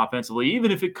rhythm offensively,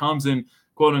 even if it comes in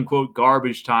quote-unquote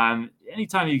garbage time.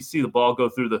 Anytime you see the ball go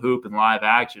through the hoop in live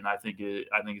action, I think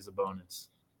is a bonus.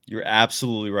 You're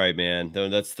absolutely right, man. No,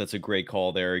 that's a great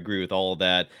call there. I agree with all of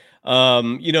that.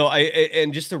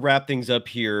 And just to wrap things up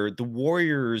here, the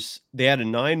Warriors, they had a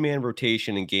 9-man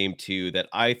rotation in Game 2 that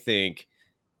I think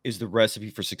is the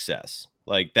recipe for success.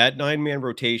 Like that 9-man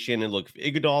rotation, and look,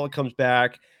 if Iguodala comes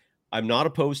back, I'm not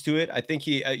opposed to it. I think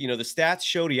he, the stats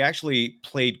showed he actually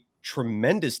played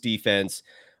tremendous defense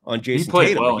on Jason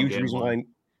Tatum. Well, a huge reason why.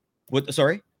 What?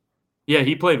 Sorry. Yeah,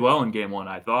 he played well in Game 1,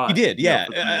 I thought. He did, yeah.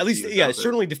 At least,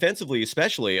 certainly defensively,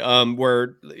 especially,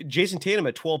 where Jason Tatum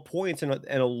had 12 points, and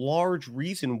a large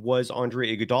reason was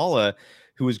Andre Iguodala,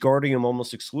 who was guarding him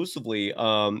almost exclusively.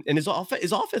 And his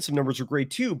offensive numbers were great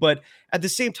too. But at the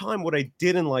same time, what I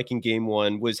didn't like in Game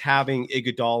 1 was having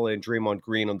Iguodala and Draymond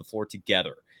Green on the floor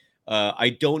together.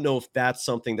 I don't know if that's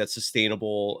something that's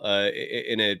sustainable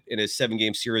in a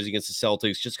 7-game series against the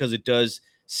Celtics, just because it does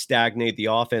stagnate the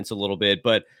offense a little bit.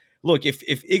 But look, if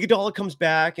Iguodala comes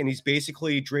back and he's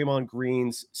basically Draymond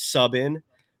Green's sub-in,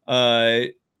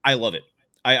 I love it.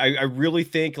 I really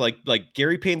think like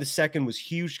Gary Payton II was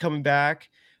huge coming back.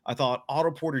 I thought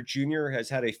Otto Porter Jr. has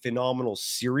had a phenomenal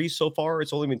series so far.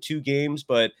 It's only been 2 games,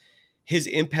 but his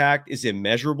impact is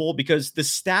immeasurable because the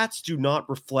stats do not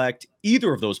reflect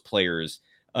either of those players'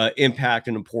 impact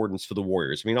and importance for the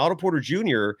Warriors. I mean, Otto Porter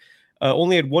Jr.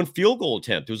 Only had 1 field goal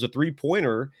attempt. It was a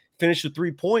 3-pointer, finished with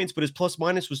 3 points, but his plus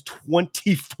minus was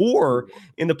 24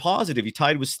 in the positive. He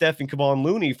tied with Steph and Kevon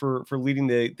Looney for leading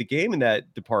the game in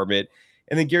that department.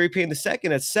 And then Gary Payton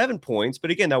II had 7 points.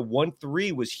 But again, that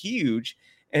 1-3 was huge.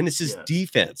 And it's his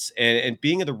defense and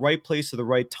being at the right place at the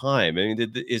right time. I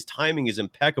mean, his timing is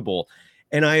impeccable.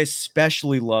 And I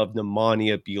especially love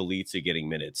Nemanja Bjelica getting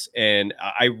minutes. And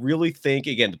I really think,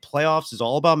 again, the playoffs is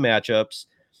all about matchups.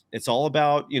 It's all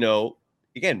about,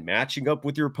 again, matching up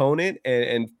with your opponent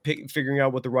and figuring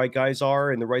out what the right guys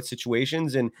are in the right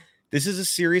situations. And this is a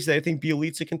series that I think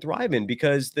Bjelica can thrive in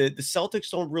because the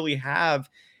Celtics don't really have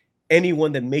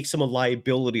anyone that makes him a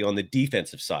liability on the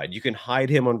defensive side. You can hide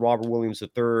him on Robert Williams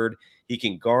III. He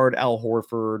can guard Al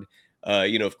Horford.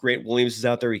 If Grant Williams is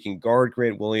out there, he can guard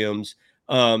Grant Williams.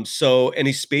 And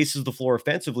he spaces the floor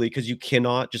offensively because you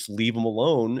cannot just leave him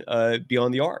alone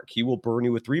beyond the arc. He will burn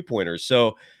you with 3-pointers.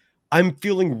 So I'm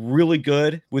feeling really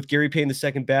good with Gary Payton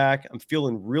II back. I'm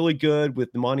feeling really good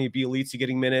with Nemanja Bjelica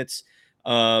getting minutes.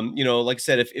 Like I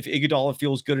said, if Iguodala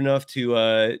feels good enough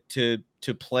to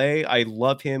play, I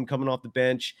love him coming off the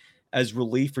bench as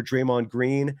relief for Draymond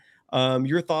Green.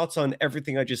 Your thoughts on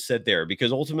everything I just said there?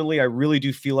 Because ultimately, I really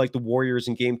do feel like the Warriors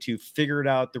in Game 2 figured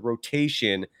out the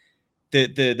rotation,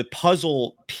 the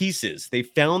puzzle pieces. They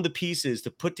found the pieces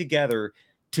to put together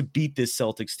to beat this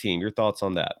Celtics team. Your thoughts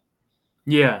on that?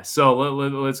 Yeah, so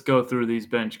let's go through these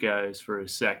bench guys for a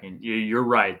second. You're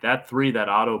right. That three that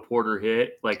Otto Porter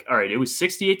hit, like, all right, it was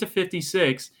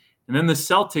 68-56. And then the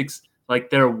Celtics, like,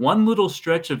 their one little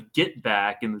stretch of get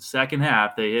back in the second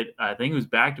half, they hit, I think it was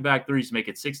back-to-back threes to make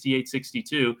it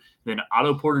 68-62. Then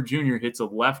Otto Porter Jr. hits a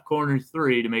left corner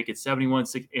three to make it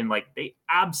 71-6. And, like, they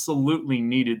absolutely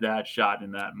needed that shot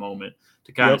in that moment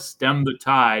to kind of stem the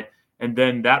tide. And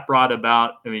then that brought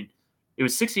about, I mean, it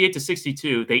was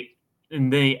 68-62. They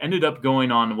ended up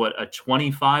going on a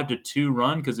 25-2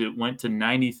 run because it went to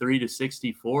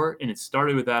 93-64, and it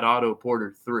started with that Otto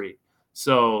Porter three.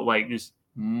 So, like, just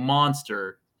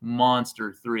monster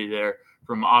three there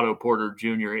from Otto Porter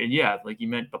Jr. And yeah, like you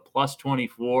meant, the plus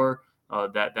 24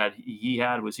 that he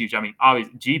had was huge. I mean,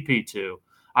 obviously GP2.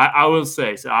 I will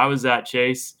say, so I was at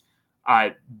Chase.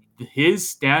 His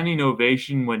standing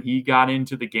ovation when he got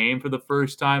into the game for the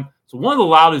first time. So one of the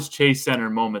loudest Chase Center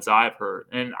moments I've heard,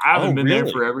 and I haven't been there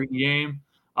for every game.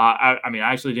 I mean,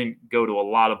 I actually didn't go to a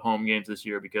lot of home games this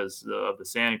year because of the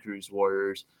Santa Cruz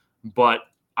Warriors. But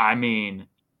I mean,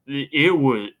 it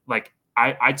was like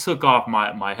I took off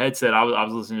my headset. I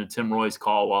was listening to Tim Roy's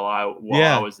call while I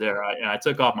was there. I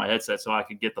took off my headset so I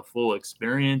could get the full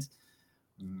experience.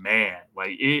 Man,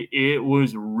 like it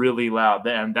was really loud.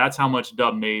 And that's how much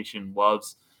Dub Nation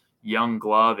loves Young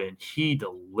Glove, and he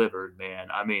delivered, man.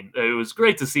 I mean, it was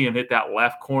great to see him hit that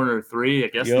left corner three. I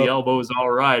guess the elbow is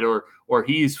all right, or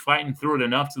he's fighting through it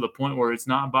enough to the point where it's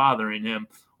not bothering him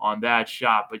on that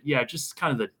shot. But yeah, just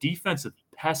kind of the defensive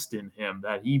pest in him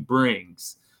that he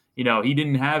brings. You know, he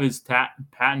didn't have his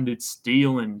patented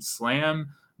steal and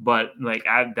slam, but like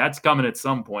that's coming at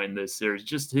some point in this series.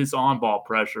 Just his on-ball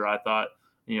pressure, I thought,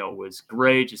 was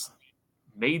great. Just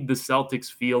made the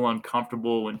Celtics feel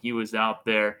uncomfortable when he was out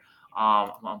there.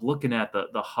 I'm looking at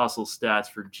the hustle stats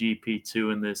for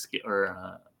GP2 in this,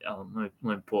 let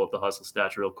me pull up the hustle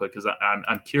stats real quick because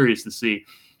I'm curious to see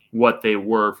what they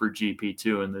were for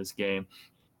GP2 in this game.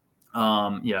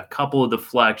 A couple of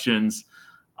deflections.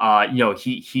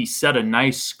 He set a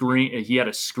nice screen. He had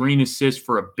a screen assist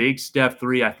for a big Steph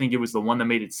three. I think it was the one that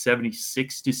made it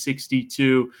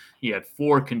 76-62. He had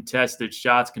 4 contested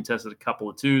shots, contested a couple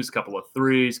of twos, a couple of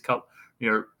threes,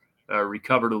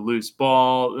 recovered a loose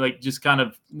ball. Like, just kind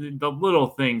of the little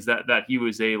things that he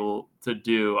was able to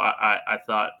do, I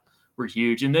thought were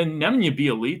huge. And then Nemanja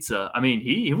Bjelica, I mean,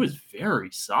 he was very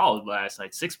solid last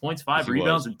night. 6 points, 5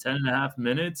 rebounds in 10.5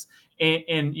 minutes.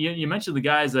 And you mentioned the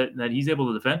guys that he's able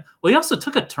to defend. Well, he also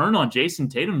took a turn on Jason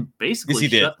Tatum, basically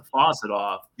shut the faucet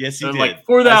off. Yes, he did. Like,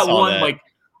 for that one, that. Like,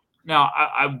 now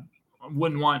I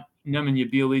wouldn't want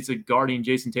Nemanja Bjelica guarding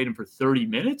Jason Tatum for 30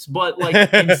 minutes, but like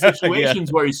in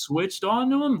situations where he switched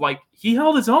on to him, like he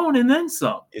held his own and then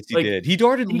some. Yes, he did. He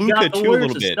guarded Luka too a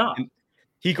little bit.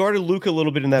 He guarded Luka a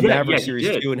little bit in that Maverick series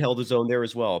too, and held his own there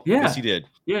as well. Yeah. Yes, he did.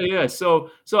 Yeah.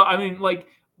 So I mean, like,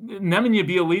 Nemanja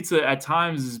Bjelica at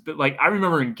times is like, I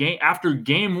remember after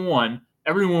game 1,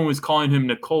 everyone was calling him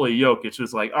Nikola Jokic. It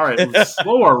was like, all right, let's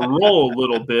slow our roll a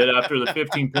little bit after the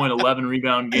 15-11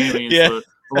 rebound game against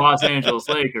the Los Angeles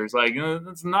Lakers. Like,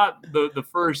 that's not the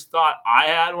first thought I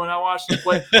had when I watched him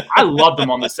play. I loved him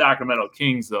on the Sacramento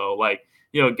Kings, though. Like,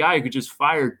 a guy who could just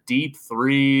fire deep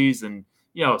threes and,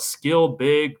 skill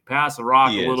big, pass the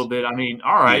rock a little bit. I mean,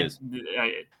 all right.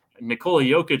 Nikola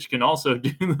Jokic can also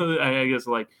do, I guess,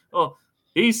 like, oh,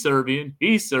 he's Serbian.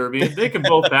 They can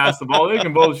both pass the ball. They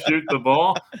can both shoot the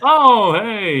ball. Oh,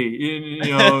 hey,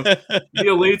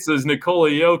 Bjelica's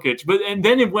Nikola Jokic. And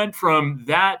then it went from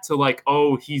that to like,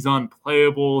 oh, he's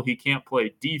unplayable. He can't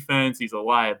play defense. He's a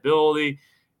liability.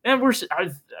 And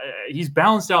he's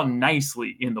balanced out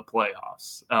nicely in the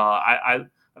playoffs. I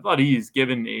thought he's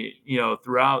given,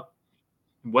 throughout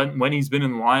when he's been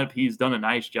in the lineup, he's done a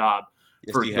nice job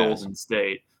for Golden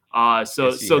State.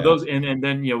 Those, and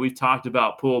then we've talked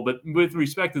about Poole, but with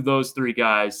respect to those 3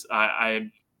 guys,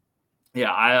 I've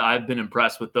been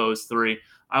impressed with those 3.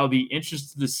 I'll be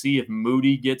interested to see if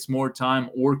Moody gets more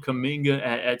time or Kuminga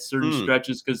at certain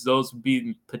stretches, because those would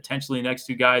be potentially next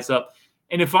 2 guys up.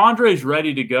 And if Andre's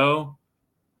ready to go,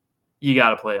 you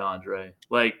got to play Andre.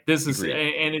 Like, this is,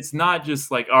 and it's not just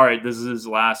like, all right, this is his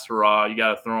last hurrah. You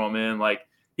got to throw him in. Like,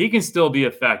 he can still be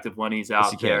effective when he's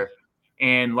out there.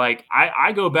 And like,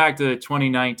 I go back to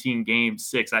 2019 Game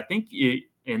 6. I think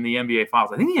in the NBA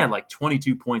Finals. I think he had like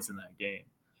 22 points in that game.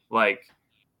 Like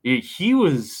he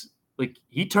was like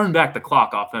he turned back the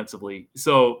clock offensively.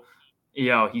 So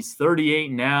he's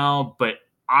 38 now, but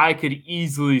I could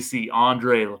easily see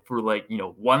Andre for like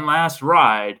one last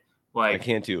ride. Like I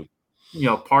can't too.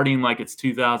 Partying like it's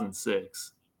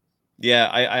 2006. Yeah,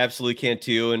 I absolutely can't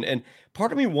too. And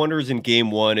part of me wonders in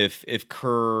game one if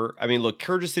Kerr, I mean, look,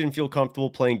 Kerr just didn't feel comfortable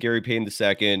playing Gary Payton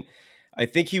II. I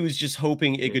think he was just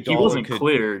hoping Iguodala he wasn't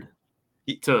cleared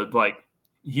to like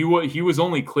he was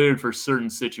only cleared for certain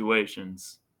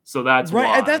situations. So that's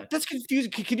right. why. That's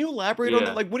confusing. Can you elaborate on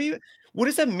that? Like, what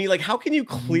does that mean? Like, how can you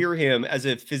clear him as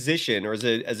a physician or as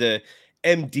a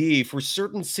MD for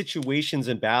certain situations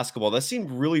in basketball? That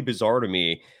seemed really bizarre to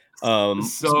me.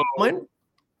 So I'm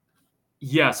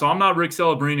not Rick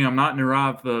Celebrini. I'm not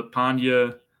Nirav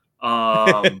Pandya.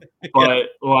 But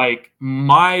like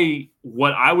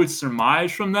what I would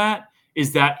surmise from that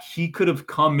is that he could have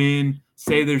come in,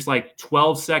 say there's like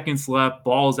 12 seconds left,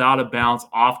 ball's out of bounds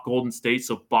off Golden State.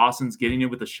 So Boston's getting it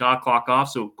with the shot clock off.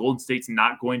 So Golden State's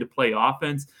not going to play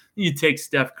offense. You take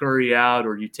Steph Curry out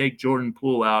or you take Jordan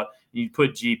Poole out and you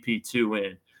put GP2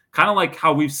 in. Kind of like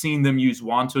how we've seen them use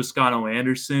Juan Toscano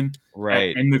Anderson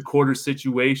in the quarter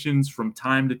situations from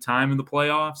time to time in the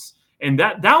playoffs. And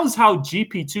that was how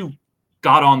GP2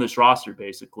 got on this roster,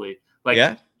 basically.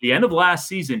 Like the end of last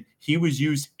season, he was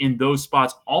used in those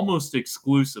spots almost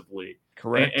exclusively.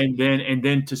 Correct. And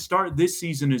then to start this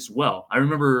season as well. I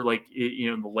remember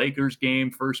in the Lakers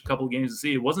game, first couple of games to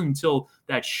see, it wasn't until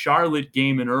that Charlotte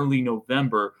game in early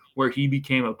November where he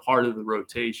became a part of the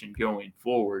rotation going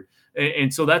forward.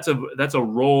 And so that's a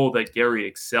role that Gary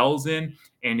excels in.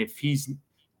 And if he's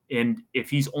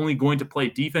only going to play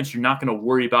defense, you're not going to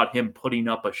worry about him putting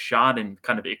up a shot and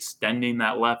kind of extending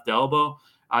that left elbow.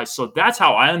 So that's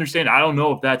how I understand it. I don't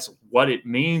know if that's what it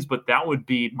means, but that would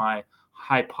be my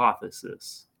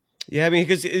hypothesis. Yeah, I mean,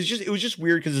 because it was just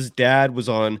weird because his dad was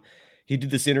on. He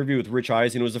did this interview with Rich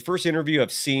Eisen. It was the first interview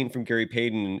I've seen from Gary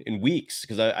Payton in weeks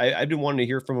because I've been wanting to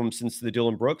hear from him since the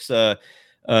Dylan Brooks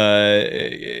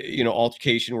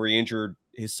altercation where he injured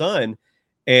his son,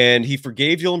 and he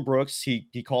forgave Dylan Brooks.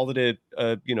 He called it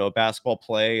a basketball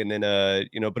play, and then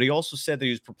but he also said that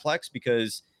he was perplexed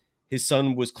because his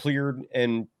son was cleared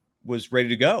and was ready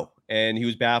to go, and he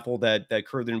was baffled that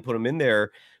Kerr didn't put him in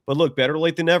there. But look, better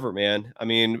late than never, man. I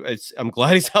mean, I'm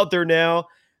glad he's out there now.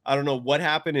 I don't know what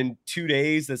happened in 2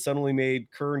 days that suddenly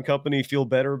made Kerr and company feel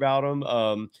better about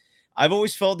him. I've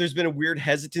always felt there's been a weird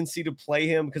hesitancy to play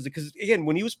him because again,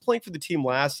 when he was playing for the team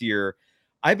last year,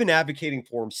 I've been advocating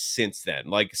for him since then.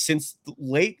 Like since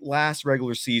late last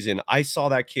regular season, I saw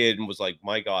that kid and was like,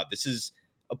 my God, this is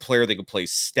a player that can play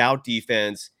stout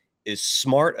defense, is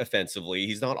smart offensively.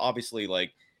 He's not obviously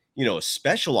like, a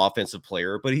special offensive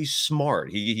player, but he's smart.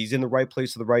 He's in the right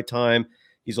place at the right time.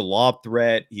 He's a lob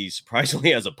threat. He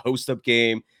surprisingly has a post-up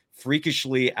game,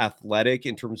 freakishly athletic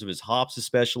in terms of his hops,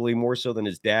 especially more so than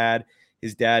his dad.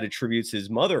 His dad attributes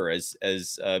his mother as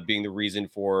being the reason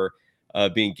for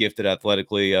being gifted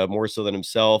athletically, more so than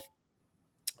himself.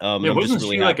 Wasn't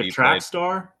she like a track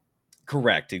star?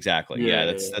 Correct, exactly. Yeah,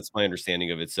 that's my understanding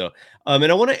of it. So,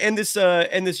 and I want to end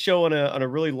this show on a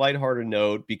really lighthearted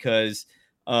note because,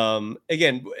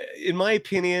 again, in my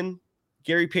opinion,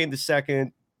 Gary Payton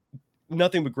II,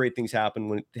 nothing but great things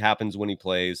happens when he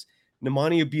plays.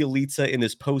 Nemanja Bjelica in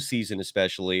this postseason,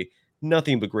 especially,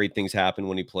 nothing but great things happen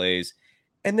when he plays.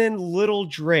 And then little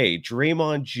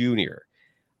Draymond Jr.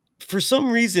 For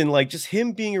some reason, like just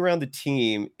him being around the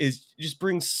team just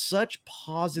brings such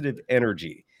positive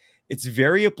energy. It's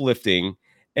very uplifting.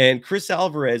 And Chris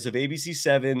Alvarez of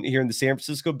ABC7 here in the San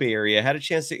Francisco Bay Area had a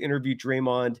chance to interview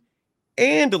Draymond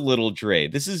and little Dre.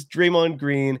 This is Draymond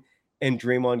Green and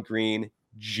Draymond Green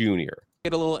Jr.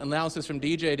 Get a little analysis from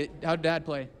DJ. How'd Dad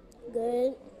play?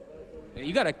 Good.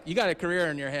 You got a career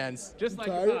in your hands, just like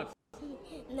your pops.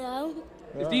 No.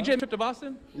 Is DJ trip to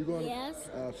Boston? You going? Yes.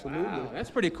 Absolutely. Wow, that's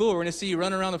pretty cool. We're gonna see you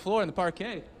running around the floor in the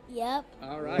parquet. Yep.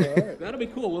 All right. That'll be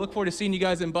cool. We'll look forward to seeing you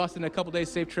guys in Boston in a couple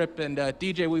days. Safe trip. And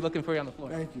DJ, we're looking for you on the floor.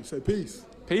 Thank you. Say peace.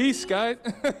 Peace, guys.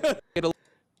 That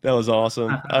was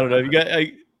awesome. I don't know.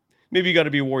 Maybe you got to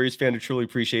be a Warriors fan to truly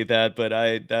appreciate that. But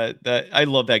I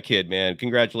love that kid, man.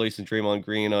 Congratulations, Draymond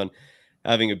Green, on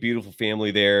having a beautiful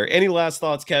family there. Any last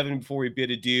thoughts, Kevin, before we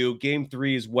bid adieu? Game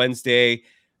 3 is Wednesday.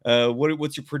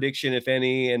 What's your prediction, if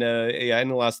any? And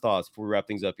any last thoughts before we wrap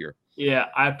things up here? Yeah,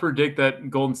 I predict that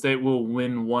Golden State will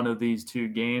win one of these two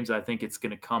games. I think it's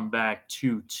going to come back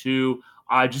 2-2.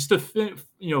 Just to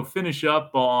finish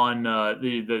up on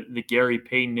the Gary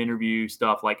Payton interview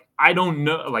stuff. I don't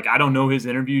know his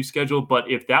interview schedule,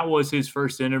 but if that was his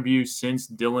first interview since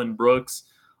Dylan Brooks,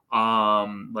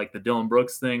 like the Dylan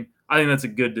Brooks thing, I think that's a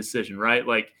good decision, right?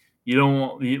 Like you don't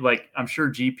want, like I'm sure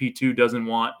GP2 doesn't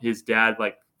want his dad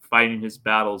like fighting his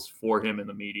battles for him in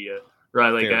the media, right?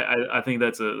 Like Fair. I think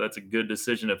that's a good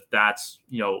decision if that's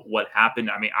what happened.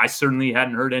 I mean, I certainly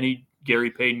hadn't heard any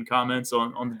Gary Payton comments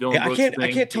on the Dylan Yeah, Brooks I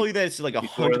thing can't tell you that it's like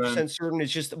before then. 100% certain.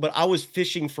 It's just, but I was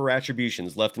fishing for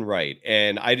attributions left and right,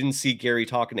 and I didn't see Gary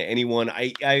talking to anyone.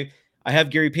 I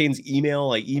have Gary Payton's email.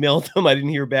 I emailed him. I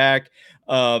didn't hear back.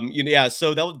 Yeah.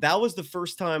 So that was the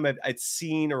first time I'd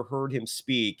seen or heard him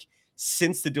speak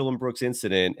since the Dylan Brooks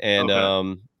incident, and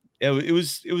Okay. it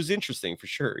was interesting for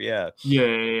sure. Yeah.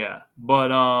 Yeah.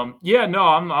 But yeah, no,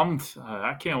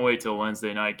 I can't wait till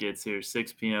Wednesday night gets here,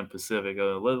 6 p.m. Pacific.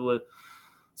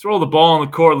 Let's roll the ball on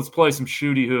the court. Let's play some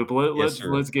shooty hoop. Yes,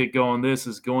 sir. Let's get going. This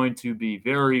is going to be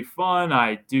very fun.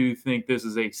 I do think this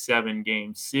is a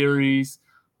 7-game series.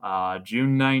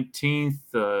 June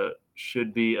 19th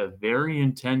should be a very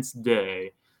intense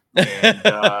day. And,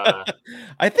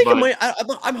 I think it might.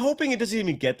 I'm hoping it doesn't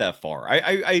even get that far.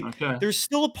 okay. There's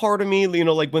still a part of me,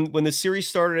 like when the series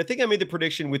started. I think I made the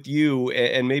prediction with you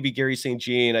and maybe Gary St.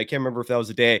 Jean. I can't remember if that was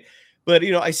the day, but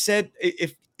I said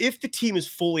if the team is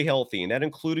fully healthy, and that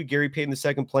included Gary Payton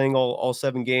II playing all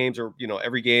 7 games, or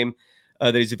every game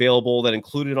that he's available, that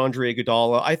included Andre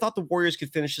Iguodala, I thought the Warriors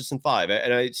could finish this in 5,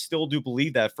 and I still do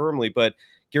believe that firmly. But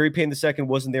Gary Payton II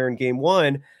wasn't there in Game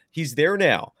 1. He's there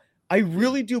now. I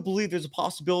really do believe there's a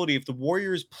possibility if the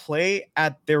Warriors play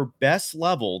at their best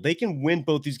level, they can win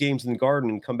both these games in the Garden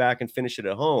and come back and finish it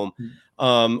at home.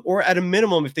 Or at a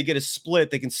minimum, if they get a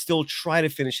split, they can still try to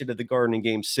finish it at the Garden in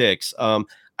Game 6.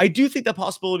 I do think that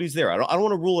possibility is there. I don't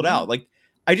want to rule it out. Like,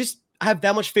 I just have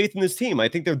that much faith in this team. I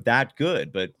think they're that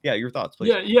good. But yeah, your thoughts,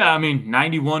 please. Yeah. I mean,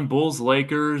 91 Bulls,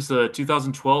 Lakers,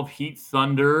 2012 Heat,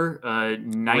 Thunder,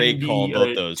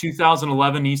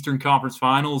 2011 Eastern Conference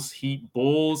Finals, Heat,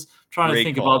 Bulls. Trying to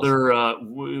think of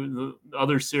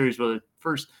other series. But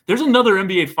first, there's another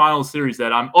NBA Finals series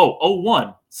that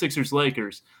 01 Sixers,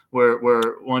 Lakers, where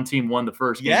one team won the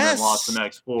first game and lost the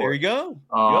next 4. There you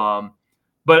go.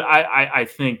 But I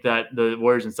think that the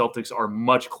Warriors and Celtics are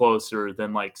much closer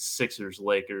than like Sixers,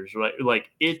 Lakers, right?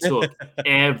 Like it took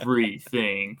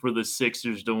everything for the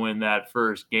Sixers to win that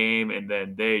first game, and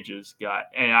then they just got.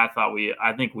 And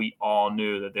I think we all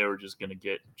knew that they were just going to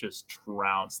get just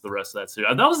trounced the rest of that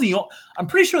series. That was I'm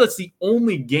pretty sure that's the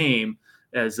only game,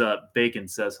 as Bacon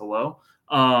says hello.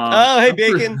 Hey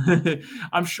Bacon.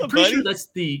 I'm pretty sure that's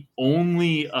the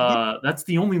only loss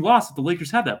that the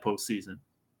Lakers had that postseason.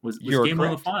 Was Game 1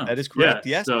 of the Finals. That is correct.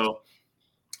 Yeah, yes. So,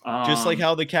 just like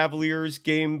how the Cavaliers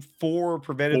Game 4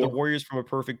 prevented the Warriors from a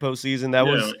perfect postseason, that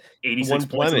was 86 one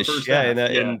blemish.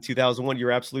 In 2001,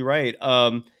 you're absolutely right.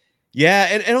 And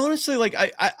honestly, like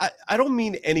I don't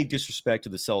mean any disrespect to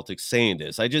the Celtics saying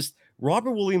this.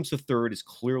 Robert Williams III is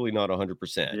clearly not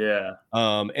 100%. Yeah.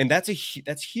 And that's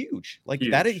huge. Like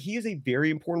huge. He is a very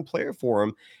important player for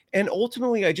him. And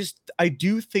ultimately, I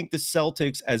do think the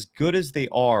Celtics, as good as they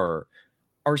are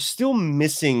still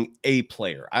missing a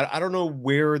player. I don't know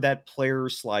where that player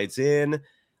slides in.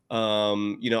 I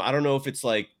don't know if it's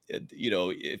like,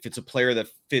 if it's a player that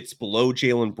fits below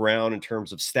Jaylen Brown in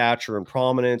terms of stature and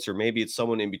prominence, or maybe it's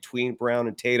someone in between Brown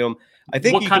and Tatum. I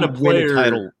think what kind of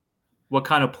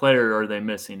player are they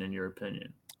missing in your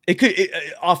opinion? It could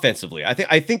offensively. I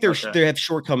think they have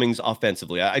shortcomings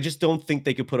offensively. I just don't think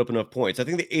they could put up enough points. I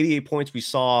think the 88 points we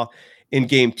saw in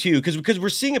Game 2, because we're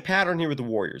seeing a pattern here with the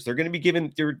Warriors. They're going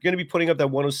to be putting up that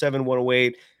 107,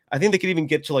 108. I think they could even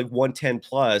get to like 110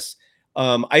 plus.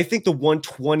 I think the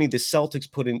 120 the Celtics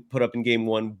put up in Game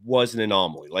 1 was an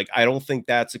anomaly. Like, I don't think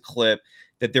that's a clip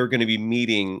that they're going to be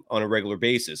meeting on a regular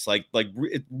basis. Like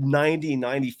 90,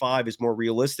 95 is more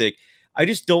realistic. I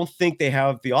just don't think they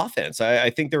have the offense. I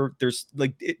think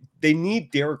they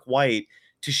need Derek White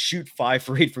to shoot 5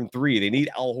 for 8 from 3. They need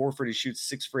Al Horford to shoot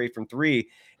 6 for 8 from 3.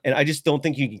 And I just don't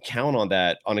think you can count on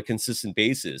that on a consistent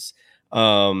basis.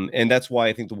 And that's why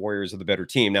I think the Warriors are the better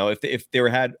team. Now, if they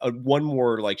had one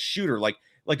more like shooter, like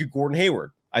a Gordon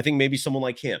Hayward, I think maybe someone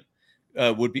like him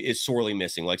is sorely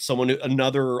missing. Like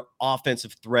another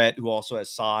offensive threat who also has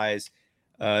size.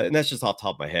 And that's just off the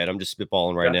top of my head. I'm just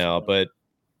spitballing right now, but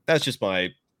that's just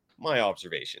my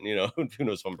observation. Who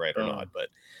knows if I'm right or not, but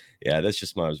yeah, that's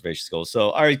just my observation skills.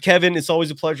 So, all right, Kevin, it's always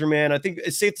a pleasure, man. I think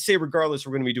it's safe to say, regardless,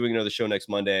 we're going to be doing another show next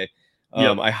Monday.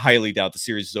 I highly doubt the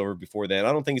series is over before then.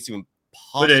 I don't think it's even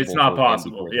possible. But it's not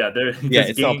possible.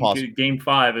 It's not possible. Game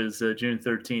 5 is June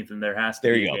 13th, and there has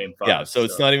to be Game 5. Yeah, so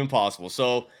it's not even possible.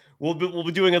 So we'll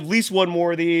be doing at least one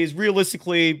more of these.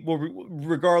 Realistically,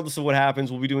 regardless of what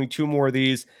happens, we'll be doing 2 more of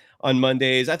these on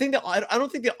Mondays. I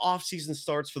don't think the off season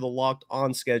starts for the Locked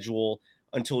On schedule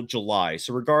until July.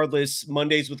 So regardless,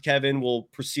 Mondays with Kevin will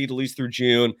proceed at least through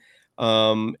June.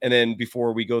 And then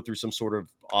before we go through some sort of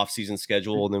off-season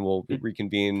schedule, and then we'll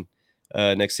reconvene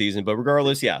next season. But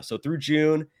regardless, yeah. So through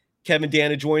June, Kevin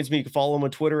Danna joins me. You can follow him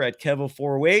on Twitter at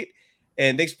Kevo408.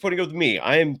 And thanks for putting up with me.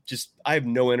 I have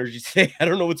no energy today. I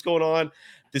don't know what's going on.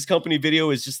 This company video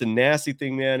is just a nasty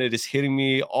thing, man. It is hitting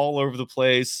me all over the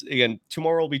place. Again,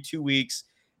 tomorrow will be 2 weeks,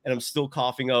 and I'm still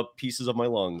coughing up pieces of my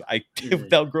lung.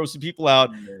 Without grossing people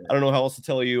out, I don't know how else to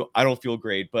tell you. I don't feel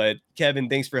great. But Kevin,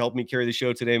 thanks for helping me carry the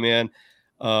show today, man.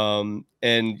 And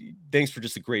thanks for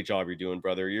just a great job you're doing,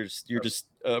 brother. You're just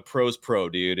pro's pro,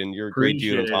 dude, and you're a great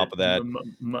dude on top of that.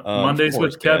 Mondays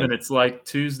with Kevin, man. It's like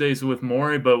Tuesdays with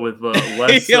Maury, but with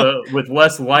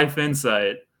less life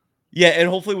insight. Yeah, and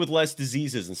hopefully with less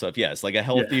diseases and stuff. Yes, like a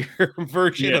healthier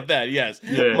version of that. Yes,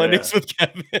 Mondays with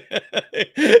Kevin.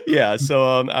 Yeah,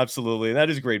 so absolutely, and that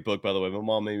is a great book, by the way. My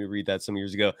mom made me read that some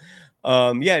years ago.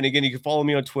 Yeah, and again, you can follow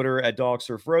me on Twitter at Dog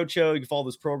Surf Roadshow. You can follow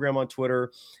this program on Twitter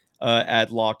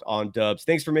at Locked On Dubs.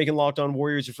 Thanks for making Locked On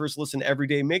Warriors your first listen every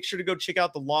day. Make sure to go check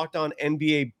out the Locked On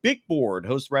NBA Big Board.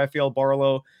 Host Rafael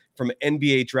Barlow from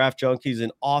NBA Draft Junkies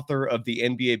and author of the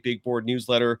NBA Big Board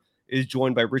newsletter is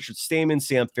joined by Richard Stamen,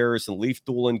 Sam Ferris, and Leif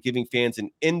Doolin, giving fans an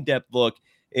in-depth look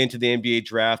into the NBA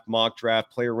draft, mock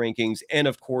draft, player rankings, and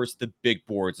of course the big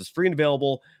boards. It's free and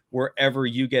available wherever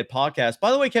you get podcasts.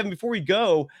 By the way, Kevin, before we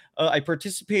go, I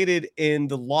participated in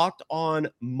the Locked On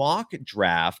mock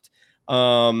draft.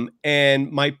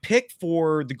 And my pick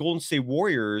for the Golden State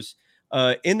Warriors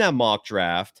in that mock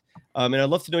draft, and I'd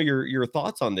love to know your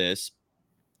thoughts on this.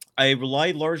 I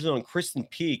relied largely on Kristen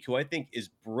Peak, who I think is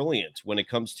brilliant when it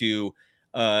comes to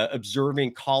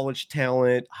observing college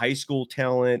talent, high school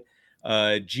talent,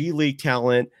 G League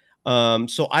talent.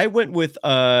 So I went with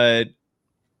where's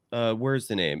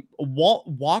the name?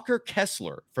 Walker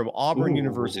Kessler from Auburn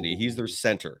University. He's their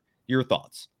center. Your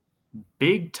thoughts?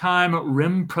 Big time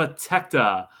rim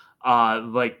protector.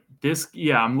 Like this,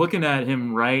 I'm looking at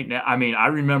him right now. I mean, I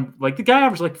remember like the guy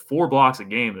averaged like 4 blocks a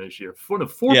game this year for the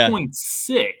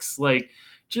 4.6, like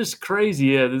just crazy.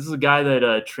 Yeah, this is a guy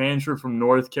that transferred from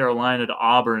North Carolina to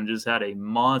Auburn and just had a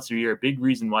monster year. A big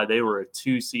reason why they were a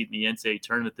 2 seed in the NCAA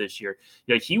tournament this year.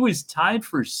 Yeah, he was tied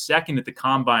for second at the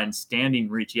combine standing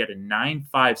reach. He had a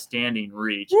 9.5 standing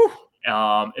reach. Woo.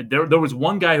 There was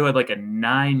one guy who had like a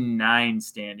 9.9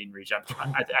 standing reach.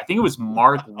 I think it was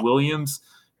Mark Williams.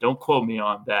 Don't quote me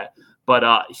on that.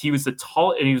 But he was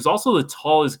he was also the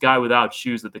tallest guy without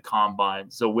shoes at the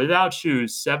combine. So without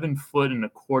shoes, 7 foot and a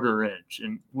quarter inch,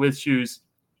 and with shoes,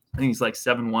 I think he's like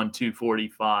 7'1",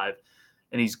 245,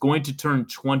 and he's going to turn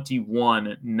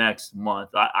 21 next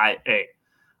month. I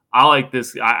like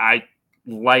this. I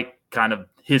like kind of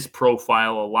his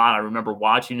profile a lot. I remember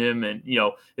watching him, and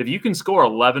if you can score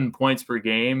 11 points per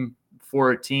game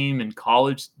for a team in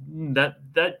college,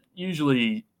 that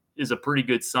usually is a pretty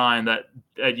good sign that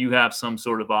you have some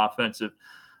sort of offensive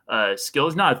skill.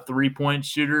 He's not a 3-point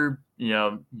shooter. He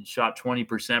shot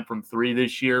 20% from 3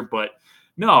 this year, but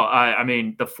no, I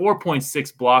mean the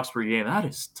 4.6 blocks per game, that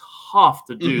is tough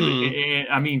to do. Mm-hmm. And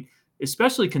I mean,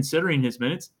 especially considering his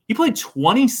minutes, he played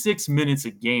 26 minutes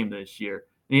a game this year.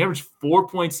 And he averaged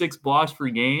 4.6 blocks per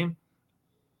game.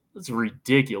 That's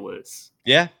ridiculous.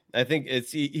 Yeah, I think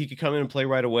he could come in and play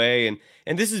right away. And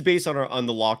this is based on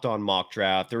the Locked On mock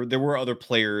draft. There were other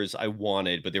players I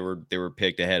wanted, but they were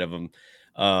picked ahead of him.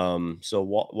 So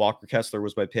Walker Kessler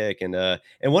was my pick. And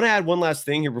want to add one last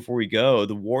thing here before we go.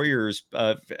 The Warriors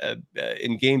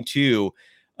in game 2,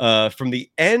 from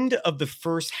the end of the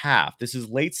first half, this is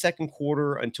late second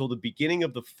quarter until the beginning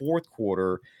of the fourth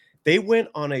quarter, they went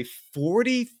on a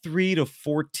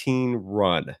 43-14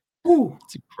 run. Ooh.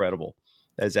 It's incredible.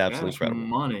 That's absolutely incredible.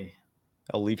 Money.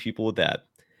 I'll leave people with that.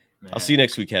 Man. I'll see you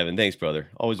next week, Kevin. Thanks, brother.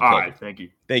 Always a pleasure. All right, thank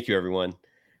you. Thank you, everyone.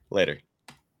 Later.